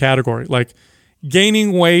same category. Like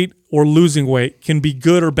gaining weight or losing weight can be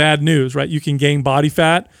good or bad news, right? You can gain body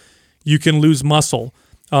fat. You can lose muscle.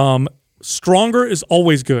 Stronger is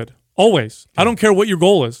always good. Always. I don't care what your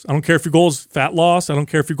goal is. I don't care if your goal is fat loss. I don't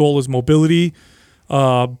care if your goal is mobility,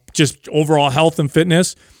 just overall health and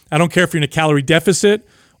fitness. I don't care if you're in a calorie deficit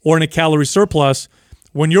or in a calorie surplus.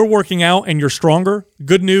 When you're working out and you're stronger,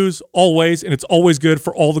 good news always, and it's always good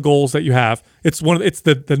for all the goals that you have. It's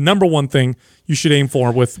the number one thing you should aim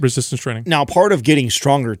for with resistance training. Now, part of getting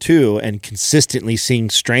stronger too and consistently seeing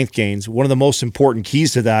strength gains, one of the most important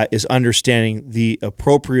keys to that is understanding the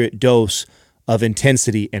appropriate dose of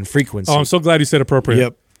intensity and frequency. Oh, I'm so glad you said appropriate.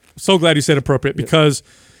 Yep. So glad you said appropriate because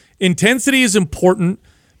intensity is important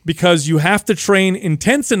because you have to train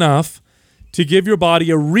intense enough to give your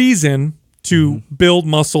body a reason to build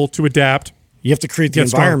muscle, to adapt. You have to create the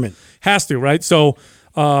environment. Has to, right? So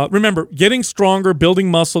remember, getting stronger,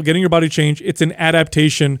 building muscle, getting your body change, it's an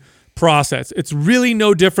adaptation process. It's really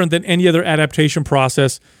no different than any other adaptation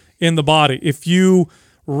process in the body. If you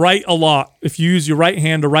write a lot, if you use your right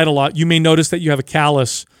hand to write a lot, you may notice that you have a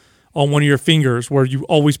callus on one of your fingers where you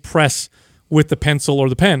always press with the pencil or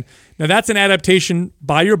the pen. Now that's an adaptation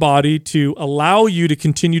by your body to allow you to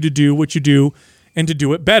continue to do what you do and to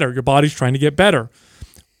do it better. Your body's trying to get better.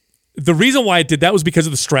 The reason why it did that was because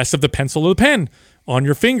of the stress of the pencil or the pen on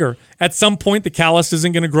your finger. At some point, the callus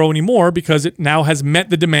isn't going to grow anymore because it now has met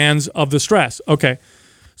the demands of the stress. Okay,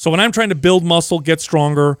 so when I'm trying to build muscle, get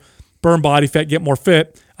stronger, burn body fat, get more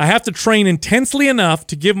fit, I have to train intensely enough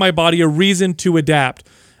to give my body a reason to adapt.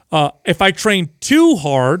 If I train too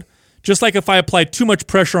hard, just like if I apply too much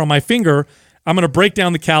pressure on my finger, I'm going to break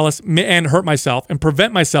down the callus and hurt myself and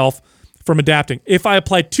prevent myself from adapting. If I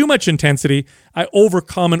apply too much intensity, I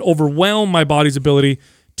overcome and overwhelm my body's ability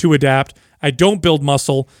to adapt. I don't build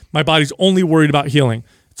muscle. My body's only worried about healing.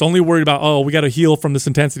 It's only worried about, oh, we got to heal from this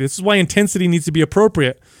intensity. This is why intensity needs to be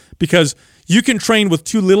appropriate, because you can train with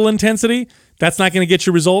too little intensity. That's not going to get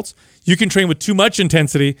you results. You can train with too much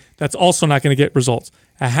intensity. That's also not going to get results.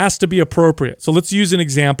 It has to be appropriate. So let's use an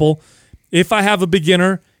example. If I have a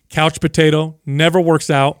beginner, couch potato, never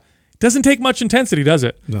works out, doesn't take much intensity, does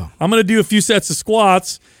it? No. I'm going to do a few sets of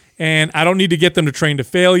squats, and I don't need to get them to train to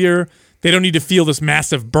failure. They don't need to feel this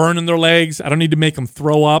massive burn in their legs. I don't need to make them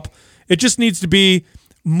throw up. It just needs to be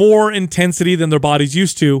more intensity than their body's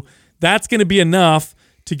used to. That's going to be enough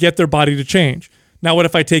to get their body to change. Now, what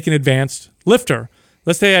if I take an advanced lifter?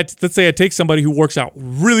 Let's say I take somebody who works out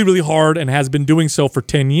really, really hard and has been doing so for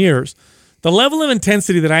 10 years. The level of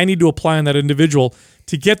intensity that I need to apply on that individual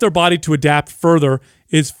to get their body to adapt further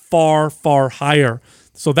is far, far higher.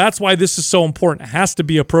 So that's why this is so important. It has to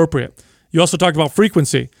be appropriate. You also talked about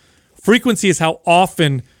frequency. Frequency is how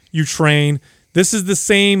often you train. This is the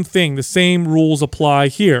same thing. The same rules apply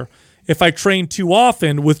here. If I train too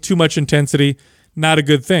often with too much intensity, not a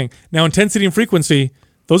good thing. Now, intensity and frequency,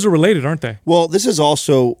 those are related, aren't they? Well, this is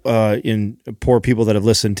also in poor people that have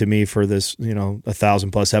listened to me for this,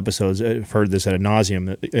 1,000+ episodes. I've heard this ad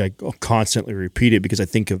nauseum. I constantly repeat it because I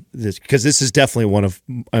think of this, because this is definitely one of,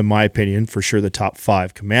 in my opinion, for sure, the top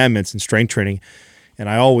 5 commandments in strength training. And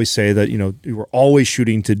I always say that, we're always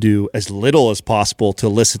shooting to do as little as possible to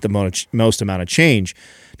elicit the most amount of change.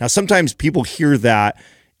 Now, sometimes people hear that,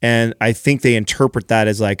 and I think they interpret that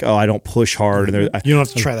as like, oh, I don't push hard. You don't have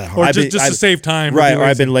to try that hard. Or just to save time. Right, or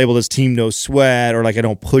I've been labeled as team no sweat, or like I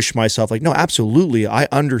don't push myself. Like, no, absolutely. I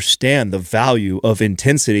understand the value of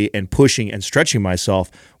intensity and pushing and stretching myself.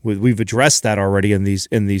 We've addressed that already in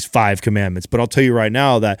these 5 commandments. But I'll tell you right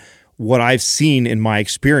now that what I've seen in my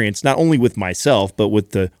experience, not only with myself, but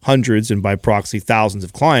with the hundreds and by proxy thousands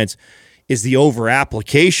of clients, is the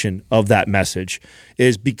over-application of that message.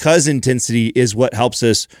 Is because intensity is what helps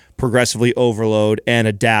us progressively overload and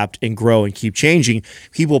adapt and grow and keep changing.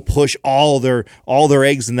 People push all their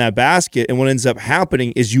eggs in that basket, and what ends up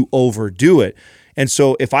happening is you overdo it. And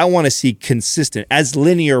so if I want to see consistent, as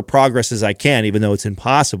linear progress as I can, even though it's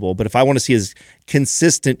impossible, but if I want to see as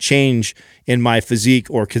consistent change in my physique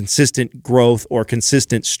or consistent growth or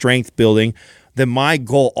consistent strength building, then my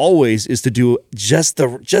goal always is to do just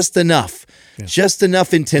enough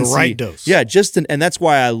intensity, the right dose. Yeah, and that's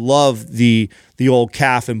why I love the old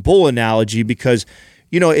calf and bull analogy, because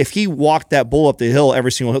if he walked that bull up the hill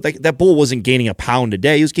every single hill, that bull wasn't gaining a pound a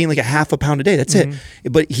day. He was gaining like a half a pound a day. That's it.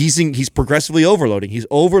 But he's progressively overloading. He's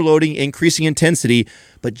overloading, increasing intensity,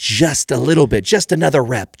 but just a little bit, just another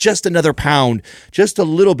rep, just another pound, just a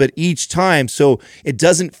little bit each time. So it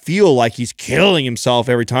doesn't feel like he's killing himself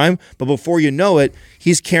every time. But before you know it,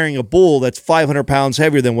 he's carrying a bull that's 500 pounds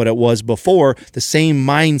heavier than what it was before. The same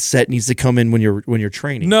mindset needs to come in when you're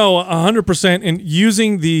training. No, 100%. And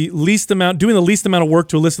doing the least amount of work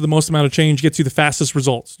to elicit the most amount of change gets you the fastest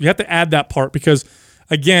results. You have to add that part because,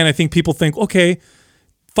 again, I think people think, okay,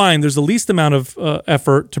 fine, there's the least amount of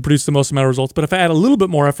effort to produce the most amount of results, but if I add a little bit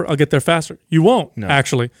more effort, I'll get there faster. You won't,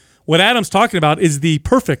 actually. What Adam's talking about is the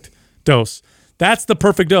perfect dose. That's the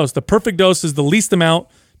perfect dose. The perfect dose is the least amount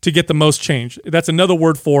to get the most change. That's another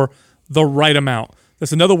word for the right amount.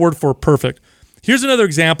 That's another word for perfect. Here's another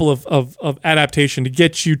example of adaptation to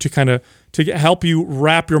get you to help you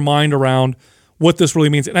wrap your mind around what this really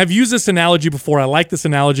means. And I've used this analogy before. I like this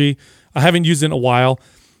analogy. I haven't used it in a while.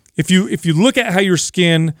 If you look at how your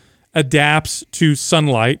skin adapts to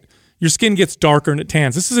sunlight, your skin gets darker and it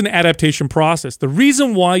tans. This is an adaptation process. The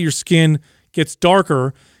reason why your skin gets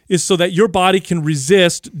darker is so that your body can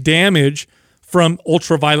resist damage from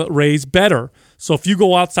ultraviolet rays better. So if you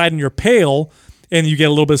go outside and you're pale and you get a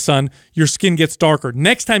little bit of sun, your skin gets darker.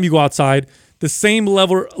 Next time you go outside, the same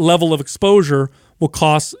level of exposure will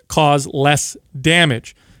cause less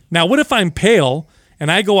damage. Now, what if I'm pale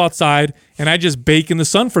and I go outside and I just bake in the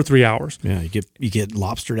sun for 3 hours? Yeah, you get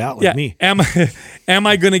lobstered out like me. Am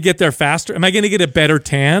I going to get there faster? Am I going to get a better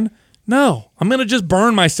tan? No, I'm going to just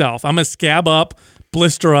burn myself. I'm going to scab up,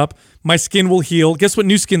 blister up. My skin will heal. Guess what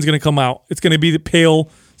new skin's going to come out? It's going to be the pale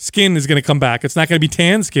skin is going to come back. It's not going to be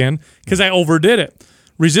tan skin because I overdid it.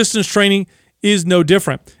 Resistance training is no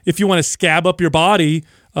different. If you want to scab up your body,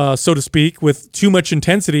 so to speak, with too much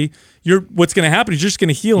intensity, what's going to happen is you're just going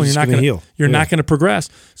to heal, and you're not going to progress.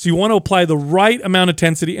 So you want to apply the right amount of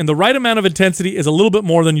intensity, and the right amount of intensity is a little bit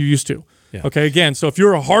more than you're used to. Yeah. Okay, again, so if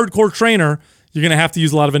you're a hardcore trainer, you're going to have to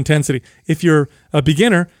use a lot of intensity. If you're a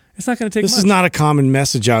beginner, it's not going to take much. This is not a common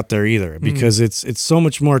message out there either, because it's so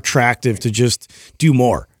much more attractive to just do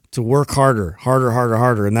more, to work harder,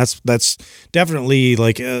 and that's definitely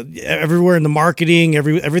like everywhere in the marketing,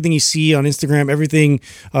 everything you see on Instagram, everything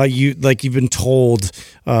you've been told.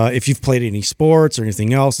 If you've played any sports or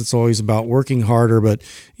anything else, it's always about working harder. But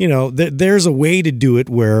there's a way to do it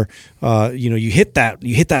where you hit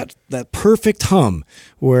that perfect hum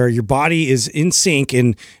where your body is in sync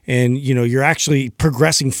and you're actually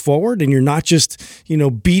progressing forward, and you're not just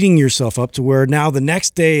beating yourself up to where now the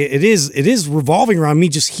next day it is revolving around me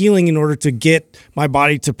just healing in order to get my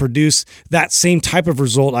body to produce that same type of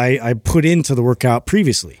result I put into the workout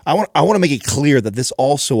previously. I want to make it clear that this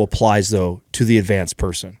also applies though to the advanced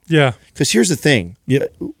person. Yeah. Because here's the thing.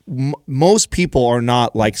 Most people are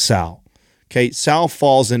not like Sal. Okay, Sal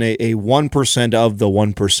falls in a 1% of the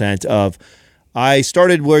 1% of, I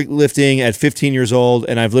started weightlifting at 15 years old,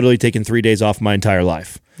 and I've literally taken 3 days off my entire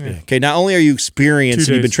life. Yeah. Okay, not only are you experienced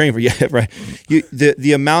and you've been training for right,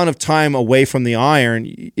 the amount of time away from the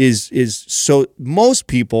iron is so. Most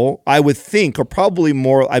people, I would think, are probably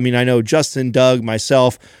more. I mean, I know Justin, Doug,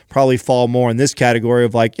 myself probably fall more in this category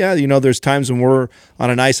of like, there's times when we're on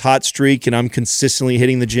a nice hot streak and I'm consistently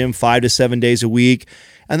hitting the gym 5 to 7 days a week.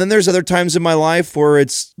 And then there's other times in my life where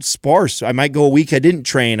it's sparse. I might go a week I didn't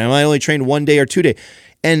train. I might only train 1 day or 2 days.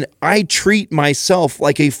 And I treat myself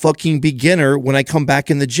like a fucking beginner when I come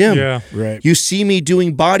back in the gym. Yeah, right. You see me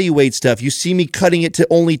doing body weight stuff. You see me cutting it to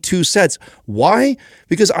only 2 sets. Why?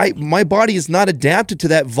 Because my body is not adapted to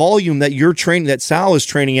that volume that you're training, that Sal is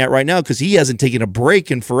training at right now, because he hasn't taken a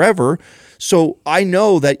break in forever. So I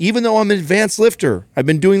know that even though I'm an advanced lifter, I've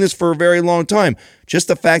been doing this for a very long time, just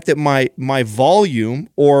the fact that my volume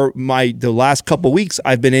or the last couple weeks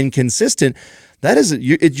I've been inconsistent, that is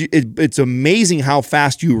it's amazing how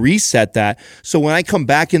fast you reset that. So when I come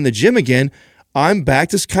back in the gym again, I'm back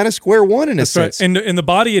to kind of square one in a sense. Right. And the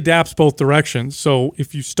body adapts both directions. So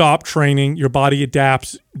if you stop training, your body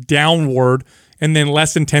adapts downward, and then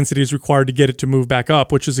less intensity is required to get it to move back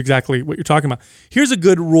up, which is exactly what you're talking about. Here's a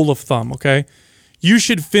good rule of thumb, okay? You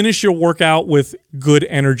should finish your workout with good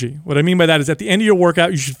energy. What I mean by that is at the end of your workout,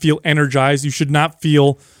 you should feel energized. You should not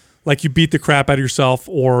feel like you beat the crap out of yourself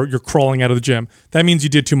or you're crawling out of the gym. That means you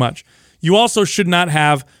did too much. You also should not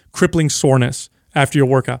have crippling soreness after your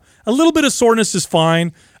workout. A little bit of soreness is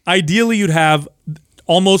fine. Ideally, you'd have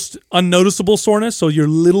almost unnoticeable soreness, so you're a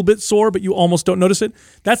little bit sore, but you almost don't notice it.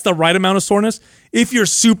 That's the right amount of soreness. If you're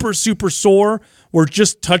super, super sore, or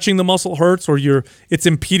just touching the muscle hurts, or it's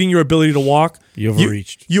impeding your ability to walk, you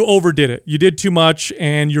overreached. You overdid it. You did too much,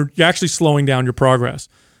 and you're actually slowing down your progress.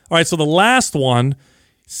 All right, so the last one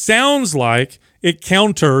sounds like it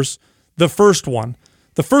counters the first one.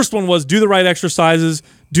 The first one was do the right exercises,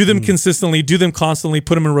 do them consistently, do them constantly,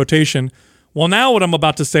 put them in rotation. Well, now what I'm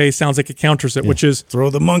about to say sounds like it counters it, which is throw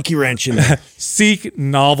the monkey wrench in there. Seek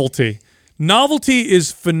novelty. Novelty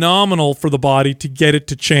is phenomenal for the body to get it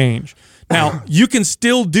to change. Now, you can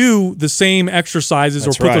still do the same exercises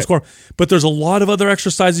or put those core, but there's a lot of other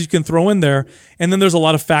exercises you can throw in there, and then there's a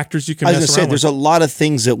lot of factors you can mess around with. I was going to say, there's a lot of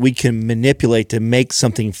things that we can manipulate to make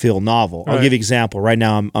something feel novel. I'll give you an example. Right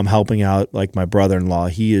now, I'm helping out like my brother-in-law.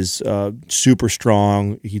 He is super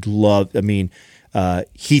strong. He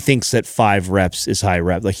thinks that 5 reps is high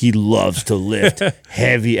rep. Like he loves to lift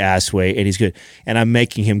heavy ass weight, and he's good. And I'm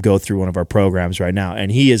making him go through one of our programs right now,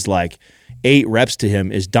 and he is like 8 reps to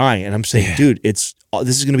him is dying. And I'm saying, dude, this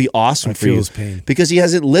is going to be awesome for you. His pain. Because he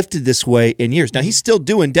hasn't lifted this way in years. Now he's still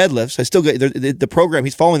doing deadlifts. I still get the program.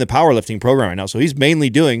 He's following the powerlifting program right now, so he's mainly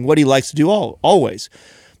doing what he likes to do always.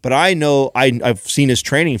 But I know I've seen his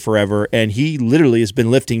training forever, and he literally has been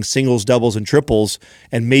lifting singles, doubles, and triples,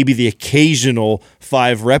 and maybe the occasional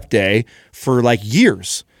 5 rep day for like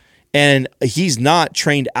years. And he's not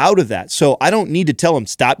trained out of that. So I don't need to tell him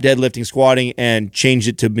stop deadlifting, squatting, and change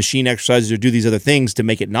it to machine exercises or do these other things to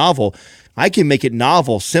make it novel. I can make it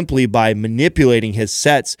novel simply by manipulating his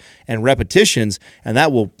sets and repetitions, and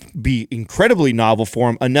that will be incredibly novel for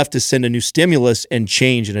him, enough to send a new stimulus and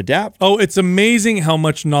change and adapt. Oh, it's amazing how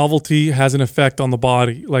much novelty has an effect on the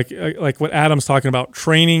body. Like what Adam's talking about,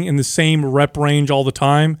 training in the same rep range all the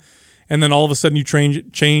time, and then all of a sudden you train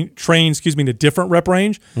in a different rep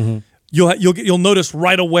range. Mm-hmm. You'll notice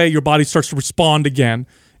right away your body starts to respond again.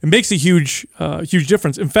 It makes a huge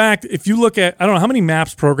difference. In fact, if you look at, I don't know, how many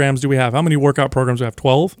MAPS programs do we have? How many workout programs do we have?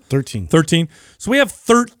 12? 13. 13. So we have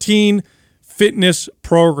 13 fitness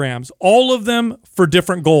programs, all of them for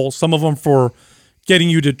different goals. Some of them for getting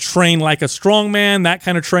you to train like a strongman, that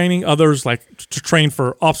kind of training. Others like to train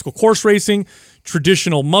for obstacle course racing,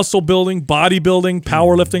 traditional muscle building, bodybuilding,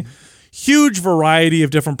 powerlifting. Huge variety of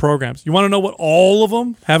different programs. You want to know what all of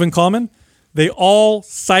them have in common? They all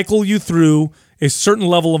cycle you through a certain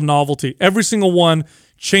level of novelty. Every single one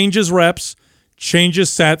changes reps, changes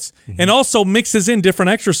sets, and also mixes in different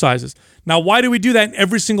exercises. Now, why do we do that in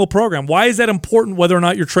every single program? Why is that important, whether or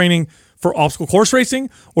not you're training for obstacle course racing,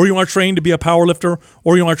 or you are trained to be a powerlifter,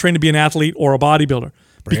 or you are trained to be an athlete or a bodybuilder?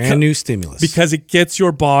 Brand new stimulus. Because it gets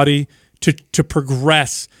your body to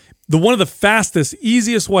progress. One of the fastest,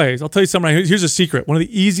 easiest ways, I'll tell you something, here's a secret. One of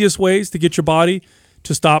the easiest ways to get your body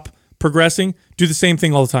to stop progressing, do the same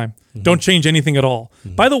thing all the time. Mm-hmm. Don't change anything at all.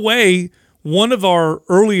 Mm-hmm. By the way, one of our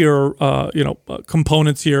earlier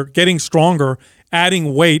components here, getting stronger,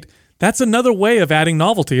 adding weight, that's another way of adding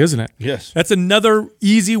novelty, isn't it? Yes. That's another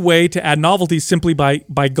easy way to add novelty, simply by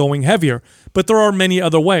going heavier. But there are many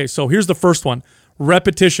other ways. So here's the first one,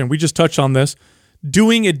 repetition. We just touched on this.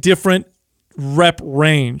 Doing a different rep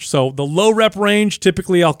range. So the low rep range,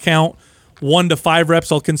 typically I'll count 1 to 5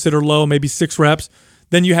 reps. I'll consider low, maybe 6 reps.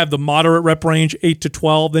 Then you have the moderate rep range, 8 to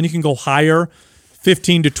 12. Then you can go higher,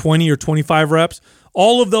 15 to 20 or 25 reps.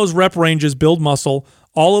 All of those rep ranges build muscle.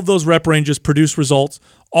 All of those rep ranges produce results.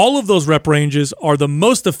 All of those rep ranges are the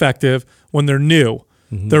most effective when they're new.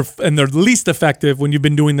 Mm-hmm. They're least effective when you've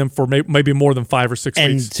been doing them for maybe more than 5 or 6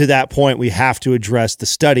 weeks. And to that point, we have to address the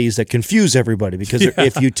studies that confuse everybody, because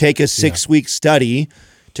if you take a 6-week study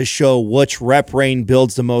to show which rep range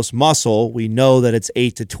builds the most muscle, we know that it's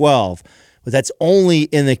 8 to 12. But that's only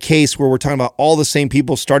in the case where we're talking about all the same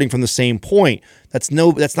people starting from the same point. That's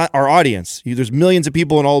not our audience. There's millions of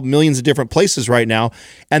people in all millions of different places right now.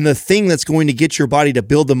 And the thing that's going to get your body to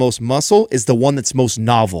build the most muscle is the one that's most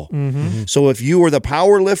novel. Mm-hmm. So if you were the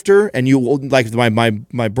power lifter and you, like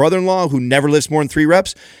my brother-in-law who never lifts more than 3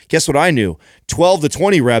 reps, guess what I knew? 12 to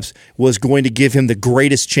 20 reps was going to give him the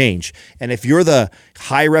greatest change. And if you're the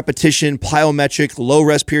high repetition, plyometric, low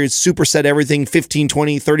rest periods, superset everything, 15,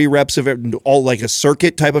 20, 30 reps of it, all like a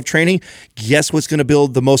circuit type of training, guess what's going to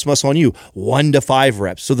build the most muscle on you? 1 to 5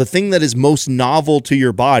 reps. So the thing that is most novel to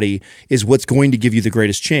your body is what's going to give you the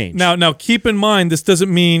greatest change. Now keep in mind, this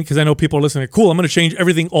doesn't mean, because I know people are listening, cool, I'm going to change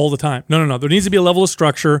everything all the time. No. There needs to be a level of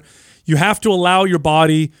structure. You have to allow your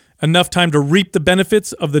body enough time to reap the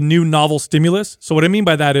benefits of the new novel stimulus. So what I mean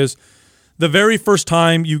by that is, the very first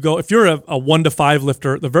time you go, if you're a 1 to 5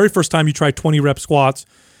 lifter, the very first time you try 20 rep squats,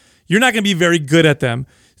 you're not going to be very good at them.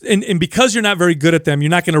 And because you're not very good at them, you're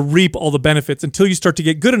not going to reap all the benefits until you start to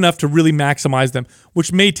get good enough to really maximize them,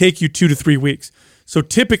 which may take you 2 to 3 weeks. So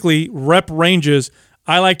typically, rep ranges,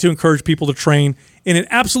 I like to encourage people to train in an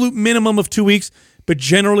absolute minimum of 2 weeks, but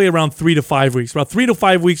generally around 3 to 5 weeks. About 3 to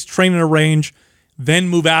 5 weeks, train in a range, then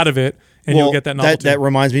move out of it, and you'll get that novelty. That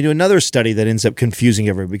reminds me to another study that ends up confusing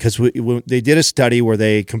everybody, because they did a study where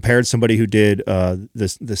they compared somebody who did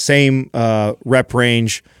the same rep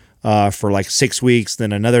range for like 6 weeks.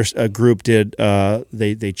 Then another group did,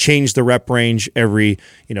 they changed the rep range every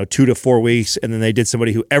 2 to 4 weeks. And then they did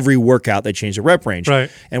somebody who every workout they changed the rep range.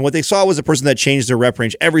 Right. And what they saw was a person that changed their rep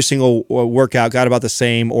range every single workout got about the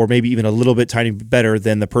same, or maybe even a little bit tiny better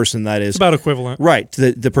than the person that is it's about equivalent. Right.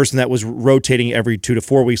 The person that was rotating every 2 to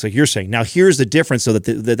 4 weeks, like you're saying. Now here's the difference, so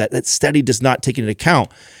that study does not take into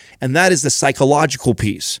account, and that is the psychological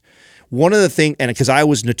piece. One of the things, and because I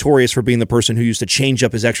was notorious for being the person who used to change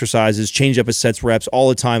up his exercises, change up his sets, reps all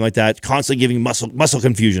the time like that, constantly giving muscle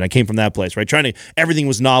confusion. I came from that place, right? Everything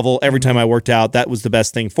was novel. Every time I worked out, that was the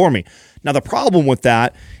best thing for me. Now, the problem with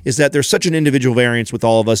that is that there's such an individual variance with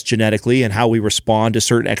all of us genetically and how we respond to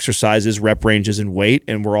certain exercises, rep ranges, and weight,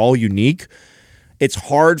 and we're all unique. It's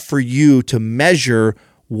hard for you to measure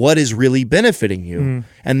what is really benefiting you.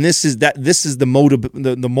 And this is the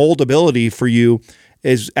moldability for you.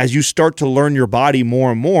 is as you start to learn your body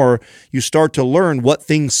more and more, you start to learn what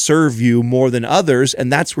things serve you more than others,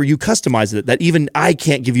 and that's where you customize it. That even I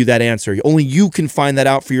can't give you that answer. Only you can find that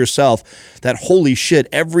out for yourself, that holy shit,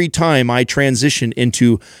 every time I transition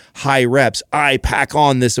into high reps, I pack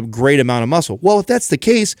on this great amount of muscle. Well, if that's the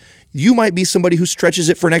case, you might be somebody who stretches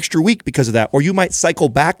it for an extra week because of that, or you might cycle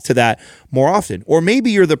back to that more often. Or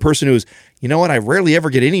maybe you're the person who's, you know what, I rarely ever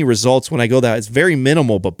get any results when I go that. It's very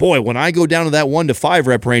minimal, but boy, when I go down to that 1 to 5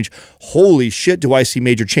 rep range, holy shit, do I see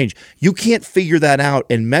major change. You can't figure that out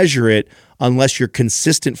and measure it unless you're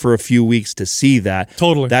consistent for a few weeks to see that.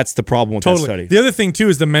 Totally. That's the problem with that study. The other thing, too,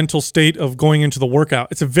 is the mental state of going into the workout.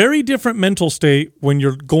 It's a very different mental state when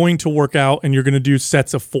you're going to work out and you're going to do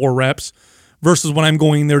sets of 4 reps versus when I'm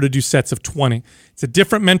going there to do sets of 20. It's a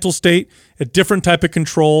different mental state, a different type of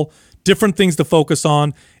control, different things to focus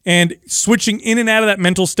on, and switching in and out of that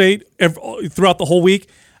mental state throughout the whole week.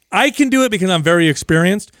 I can do it because I'm very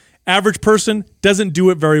experienced. Average person doesn't do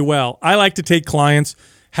it very well. I like to take clients,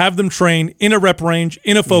 have them train in a rep range,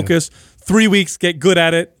 in a focus, 3 weeks, get good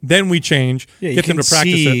at it, then we change, get them to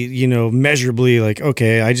practice it. Measurably, like,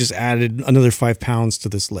 okay, I just added another 5 pounds to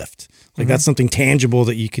this lift. Like that's something tangible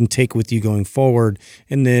that you can take with you going forward.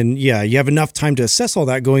 And then, you have enough time to assess all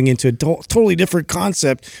that going into a totally different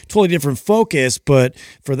concept, totally different focus. But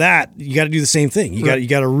for that, you got to do the same thing. You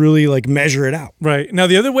got to really like measure it out. Right. Now,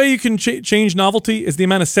 the other way you can change novelty is the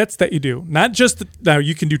amount of sets that you do. Not just now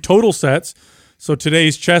you can do total sets. So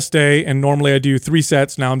today's chest day, and normally I do 3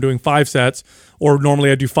 sets. Now I'm doing 5 sets. Or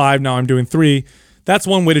normally I do 5. Now I'm doing 3. That's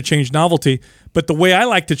one way to change novelty. But the way I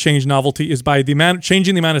like to change novelty is by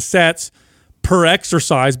changing the amount of sets per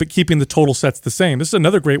exercise, but keeping the total sets the same. This is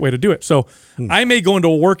another great way to do it. So I may go into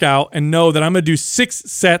a workout and know that I'm going to do 6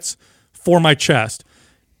 sets for my chest.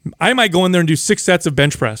 I might go in there and do 6 sets of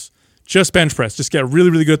bench press, just get really,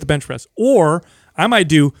 really good at the bench press. Or I might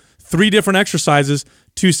do 3 different exercises,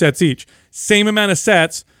 2 sets each. Same amount of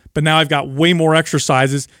sets, but now I've got way more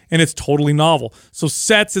exercises, and it's totally novel. So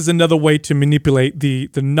sets is another way to manipulate the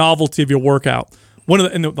novelty of your workout.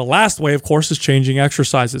 And the last way, of course, is changing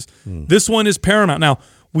exercises. This one is paramount. Now,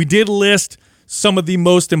 we did list some of the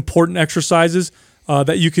most important exercises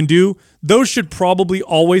that you can do. Those should probably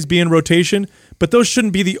always be in rotation, but those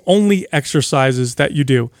shouldn't be the only exercises that you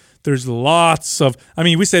do. There's lots of,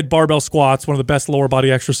 we said barbell squats, one of the best lower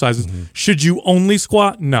body exercises. Should you only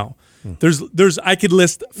squat? No. There's I could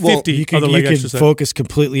list 50 other leg exercises. You could focus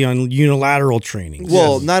completely on unilateral training.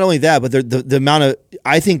 Well, not only that, but the amount of,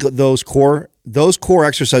 I think those core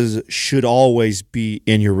exercises should always be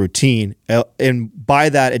in your routine. And by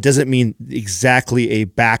that, it doesn't mean exactly a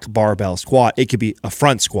back barbell squat. It could be a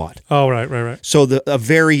front squat. Oh, right. So a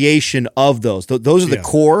variation of those. Those are the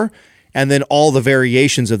core. And then all the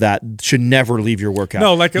variations of that should never leave your workout.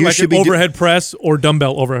 No, like an overhead press or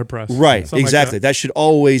dumbbell overhead press. Right, exactly. That should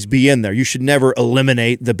always be in there. You should never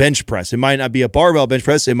eliminate the bench press. It might not be a barbell bench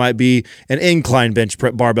press. It might be an incline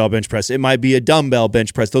barbell bench press. It might be a dumbbell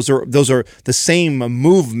bench press. Those are the same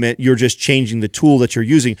movement. You're just changing the tool that you're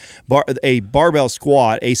using. A barbell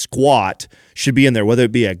squat, a squat, should be in there, whether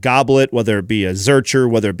it be a goblet, whether it be a Zercher,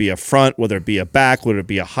 whether it be a front, whether it be a back, whether it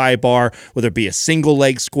be a high bar, whether it be a single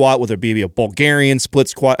leg squat, whether it be a Bulgarian split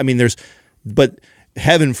squat. But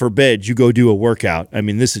heaven forbid you go do a workout.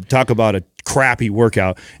 Talk about a crappy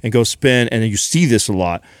workout and go spin, and you see this a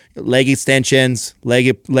lot. Leg extensions,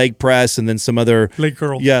 leg press, and then some other leg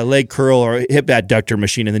curl. Yeah, leg curl or hip adductor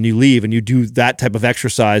machine, and then you leave and you do that type of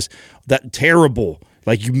exercise. That terrible.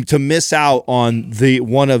 Like to miss out on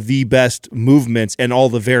one of the best movements and all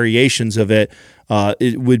the variations of it,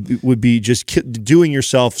 it would be just doing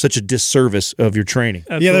yourself such a disservice of your training.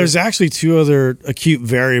 Absolutely. Yeah, there's actually 2 other acute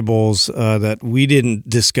variables that we didn't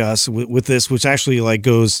discuss with this, which actually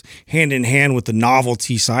goes hand in hand with the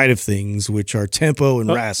novelty side of things, which are tempo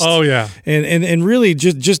and rest. Oh yeah, and really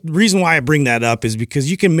just the reason why I bring that up is because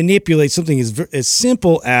you can manipulate something as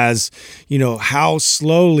simple as how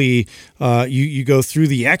slowly you go through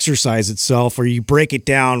the exercise itself, or you break it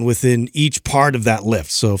down within each part of that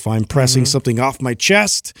lift. So if I'm pressing something off my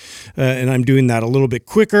chest and I'm doing that a little bit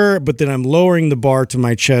quicker, but then I'm lowering the bar to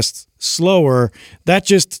my chest slower, that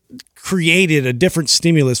just created a different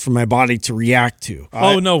stimulus for my body to react to.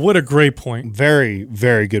 Oh, no, what a great point. Very,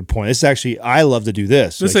 very good point. This is actually, I love to do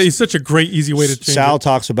this. This is such a great, easy way to change Sal it.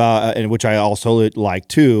 talks about, and which I also like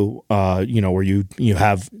too, where you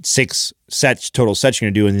have 6 total sets you're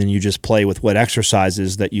going to do, and then you just play with what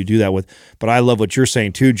exercises that you do that with. But I love what you're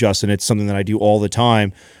saying too, Justin. It's something that I do all the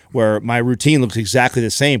time, where my routine looks exactly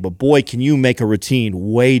the same, but boy, can you make a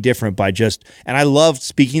routine way different by just, and I love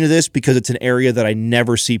speaking to this because it's an area that I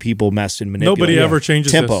never see people mess and manipulate. Nobody ever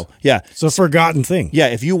changes tempo. this. Yeah. It's a forgotten thing. Yeah,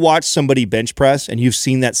 if you watch somebody bench press and you've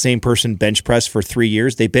seen that same person bench press for 3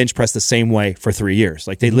 years, they bench press the same way for 3 years.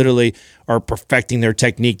 Like they literally are perfecting their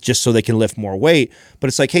technique just so they can lift more weight. But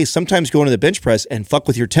it's like, hey, sometimes go into the bench press and fuck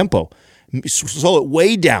with your tempo. Slow it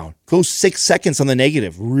way down. Go 6 seconds on the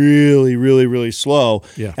negative. Really, really, really slow.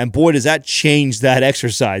 Yeah. And boy, does that change that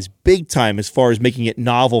exercise big time as far as making it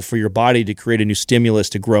novel for your body to create a new stimulus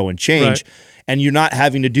to grow and change. Right. And you're not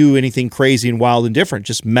having to do anything crazy and wild and different,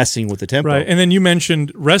 just messing with the tempo. Right. And then you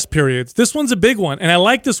mentioned rest periods. This one's a big one. And I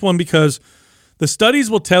like this one because the studies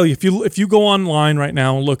will tell you, if you go online right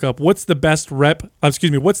now and look up what's the best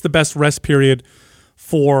rest period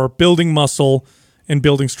for building muscle and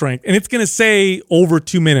building strength. And it's going to say over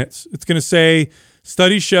 2 minutes. It's going to say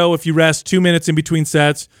studies show if you rest 2 minutes in between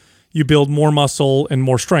sets, you build more muscle and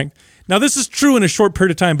more strength. Now, this is true in a short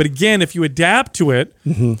period of time, but again, if you adapt to it,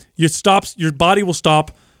 your body will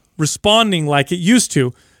stop responding like it used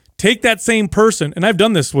to. Take that same person, and I've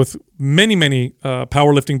done this with many, many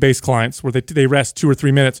powerlifting-based clients where they rest 2 or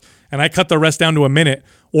 3 minutes, and I cut the rest down to a minute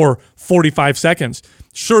or 45 seconds.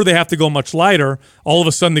 Sure, they have to go much lighter. All of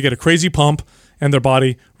a sudden, they get a crazy pump, and their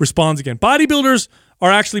body responds again. Bodybuilders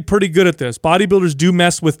are actually pretty good at this. Bodybuilders do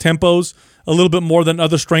mess with tempos a little bit more than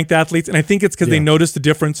other strength athletes, and I think it's because they notice the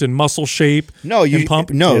difference in muscle shape and pump.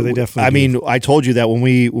 No, Yeah, they definitely I do. mean, I told you that when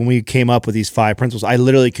we came up with these 5 principles, I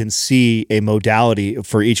literally can see a modality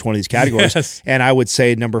for each one of these categories. Yes. And I would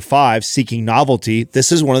say number 5, seeking novelty.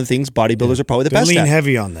 This is one of the things bodybuilders are probably the They best lean at.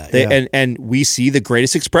 heavy on that. And we see the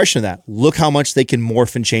greatest expression of that. Look how much they can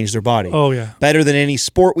morph and change their body. Oh, yeah. Better than any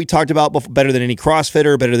sport we talked about before, better than any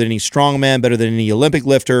CrossFitter, better than any strongman, better than any Olympic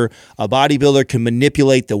lifter. A bodybuilder can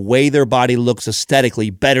manipulate the way their body looks aesthetically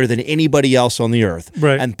better than anybody else on the earth.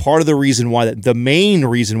 Right. And part of the reason why the main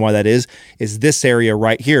reason why that is this area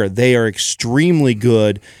right here. They are extremely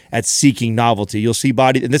good at seeking novelty. You'll see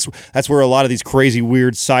body, and that's where a lot of these crazy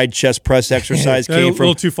weird side chest press exercise A came from.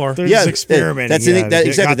 little too far. They're just experimenting.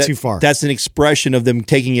 Exactly. Too far. That's an expression of them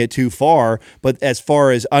taking it too far. But as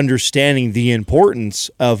far as understanding the importance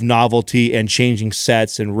of novelty and changing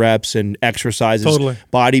sets and reps and exercises, Totally.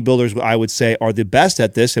 bodybuilders, I would say, are the best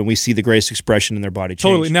at this, and we see the greatest expression in their body change.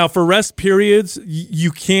 Totally. Now, for rest periods,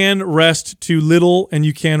 you can rest too little and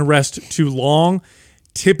you can rest too long.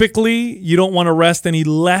 Typically, you don't want to rest any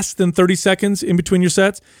less than 30 seconds in between your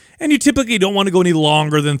sets, and you typically don't want to go any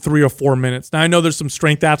longer than 3 or 4 minutes. Now, I know there's some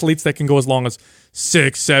strength athletes that can go as long as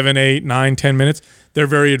 6, 7, 8, 9, 10 minutes. They're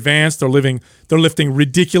very advanced. They're lifting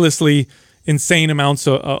ridiculously insane amounts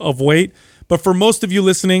of weight. But for most of you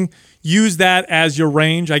listening, use that as your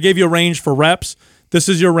range. I gave you a range for reps. This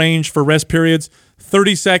is your range for rest periods.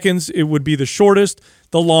 30 seconds, it would be the shortest.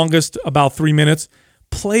 The longest, about 3 minutes.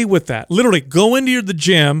 Play with that. Literally, go into the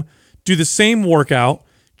gym, do the same workout,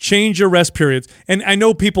 change your rest periods. And I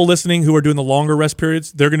know people listening who are doing the longer rest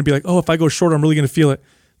periods, they're going to be like, oh, if I go short, I'm really going to feel it.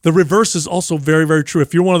 The reverse is also very, very true.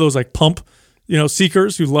 If you're one of those like pump,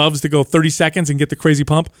 seekers who loves to go 30 seconds and get the crazy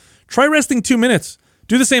pump, try resting 2 minutes.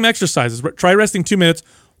 Do the same exercises. Try resting 2 minutes.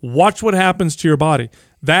 Watch what happens to your body.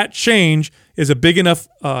 That change is a big enough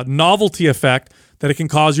novelty effect that it can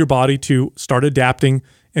cause your body to start adapting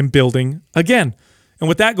and building again. And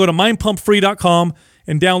with that, go to mindpumpfree.com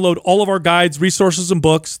and download all of our guides, resources, and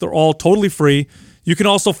books. They're all totally free. You can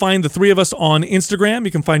also find the 3 of us on Instagram.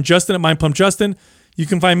 You can find Justin at mindpumpjustin. You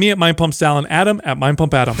can find me at mindpumpsal and Adam at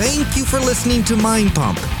mindpumpadam. Thank you for listening to Mind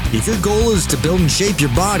Pump. If your goal is to build and shape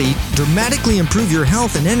your body, dramatically improve your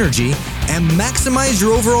health and energy, and maximize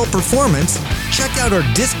your overall performance, check out our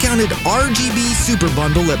discounted RGB Super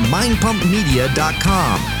Bundle at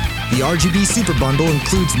mindpumpmedia.com. The RGB Super Bundle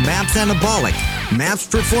includes MAPS Anabolic, MAPS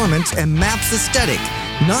Performance, and MAPS Aesthetic.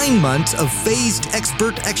 9 months of phased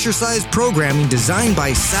expert exercise programming designed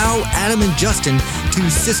by Sal, Adam, and Justin to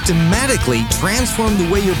systematically transform the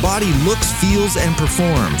way your body looks, feels, and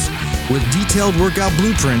performs. With detailed workout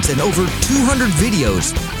blueprints and over 200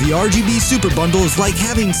 videos, the RGB Super Bundle is like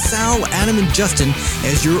having Sal, Adam, and Justin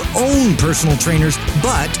as your own personal trainers,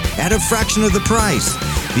 but at a fraction of the price.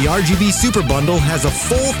 The RGB Super Bundle has a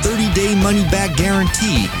full 30-day money-back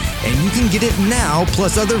guarantee, and you can get it now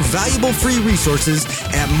plus other valuable free resources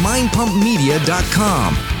at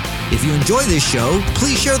mindpumpmedia.com. If you enjoy this show,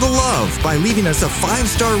 please share the love by leaving us a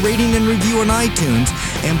 5-star rating and review on iTunes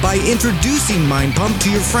and by introducing Mind Pump to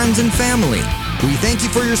your friends and family. We thank you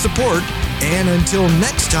for your support, and until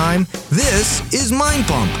next time, this is Mind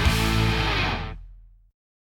Pump.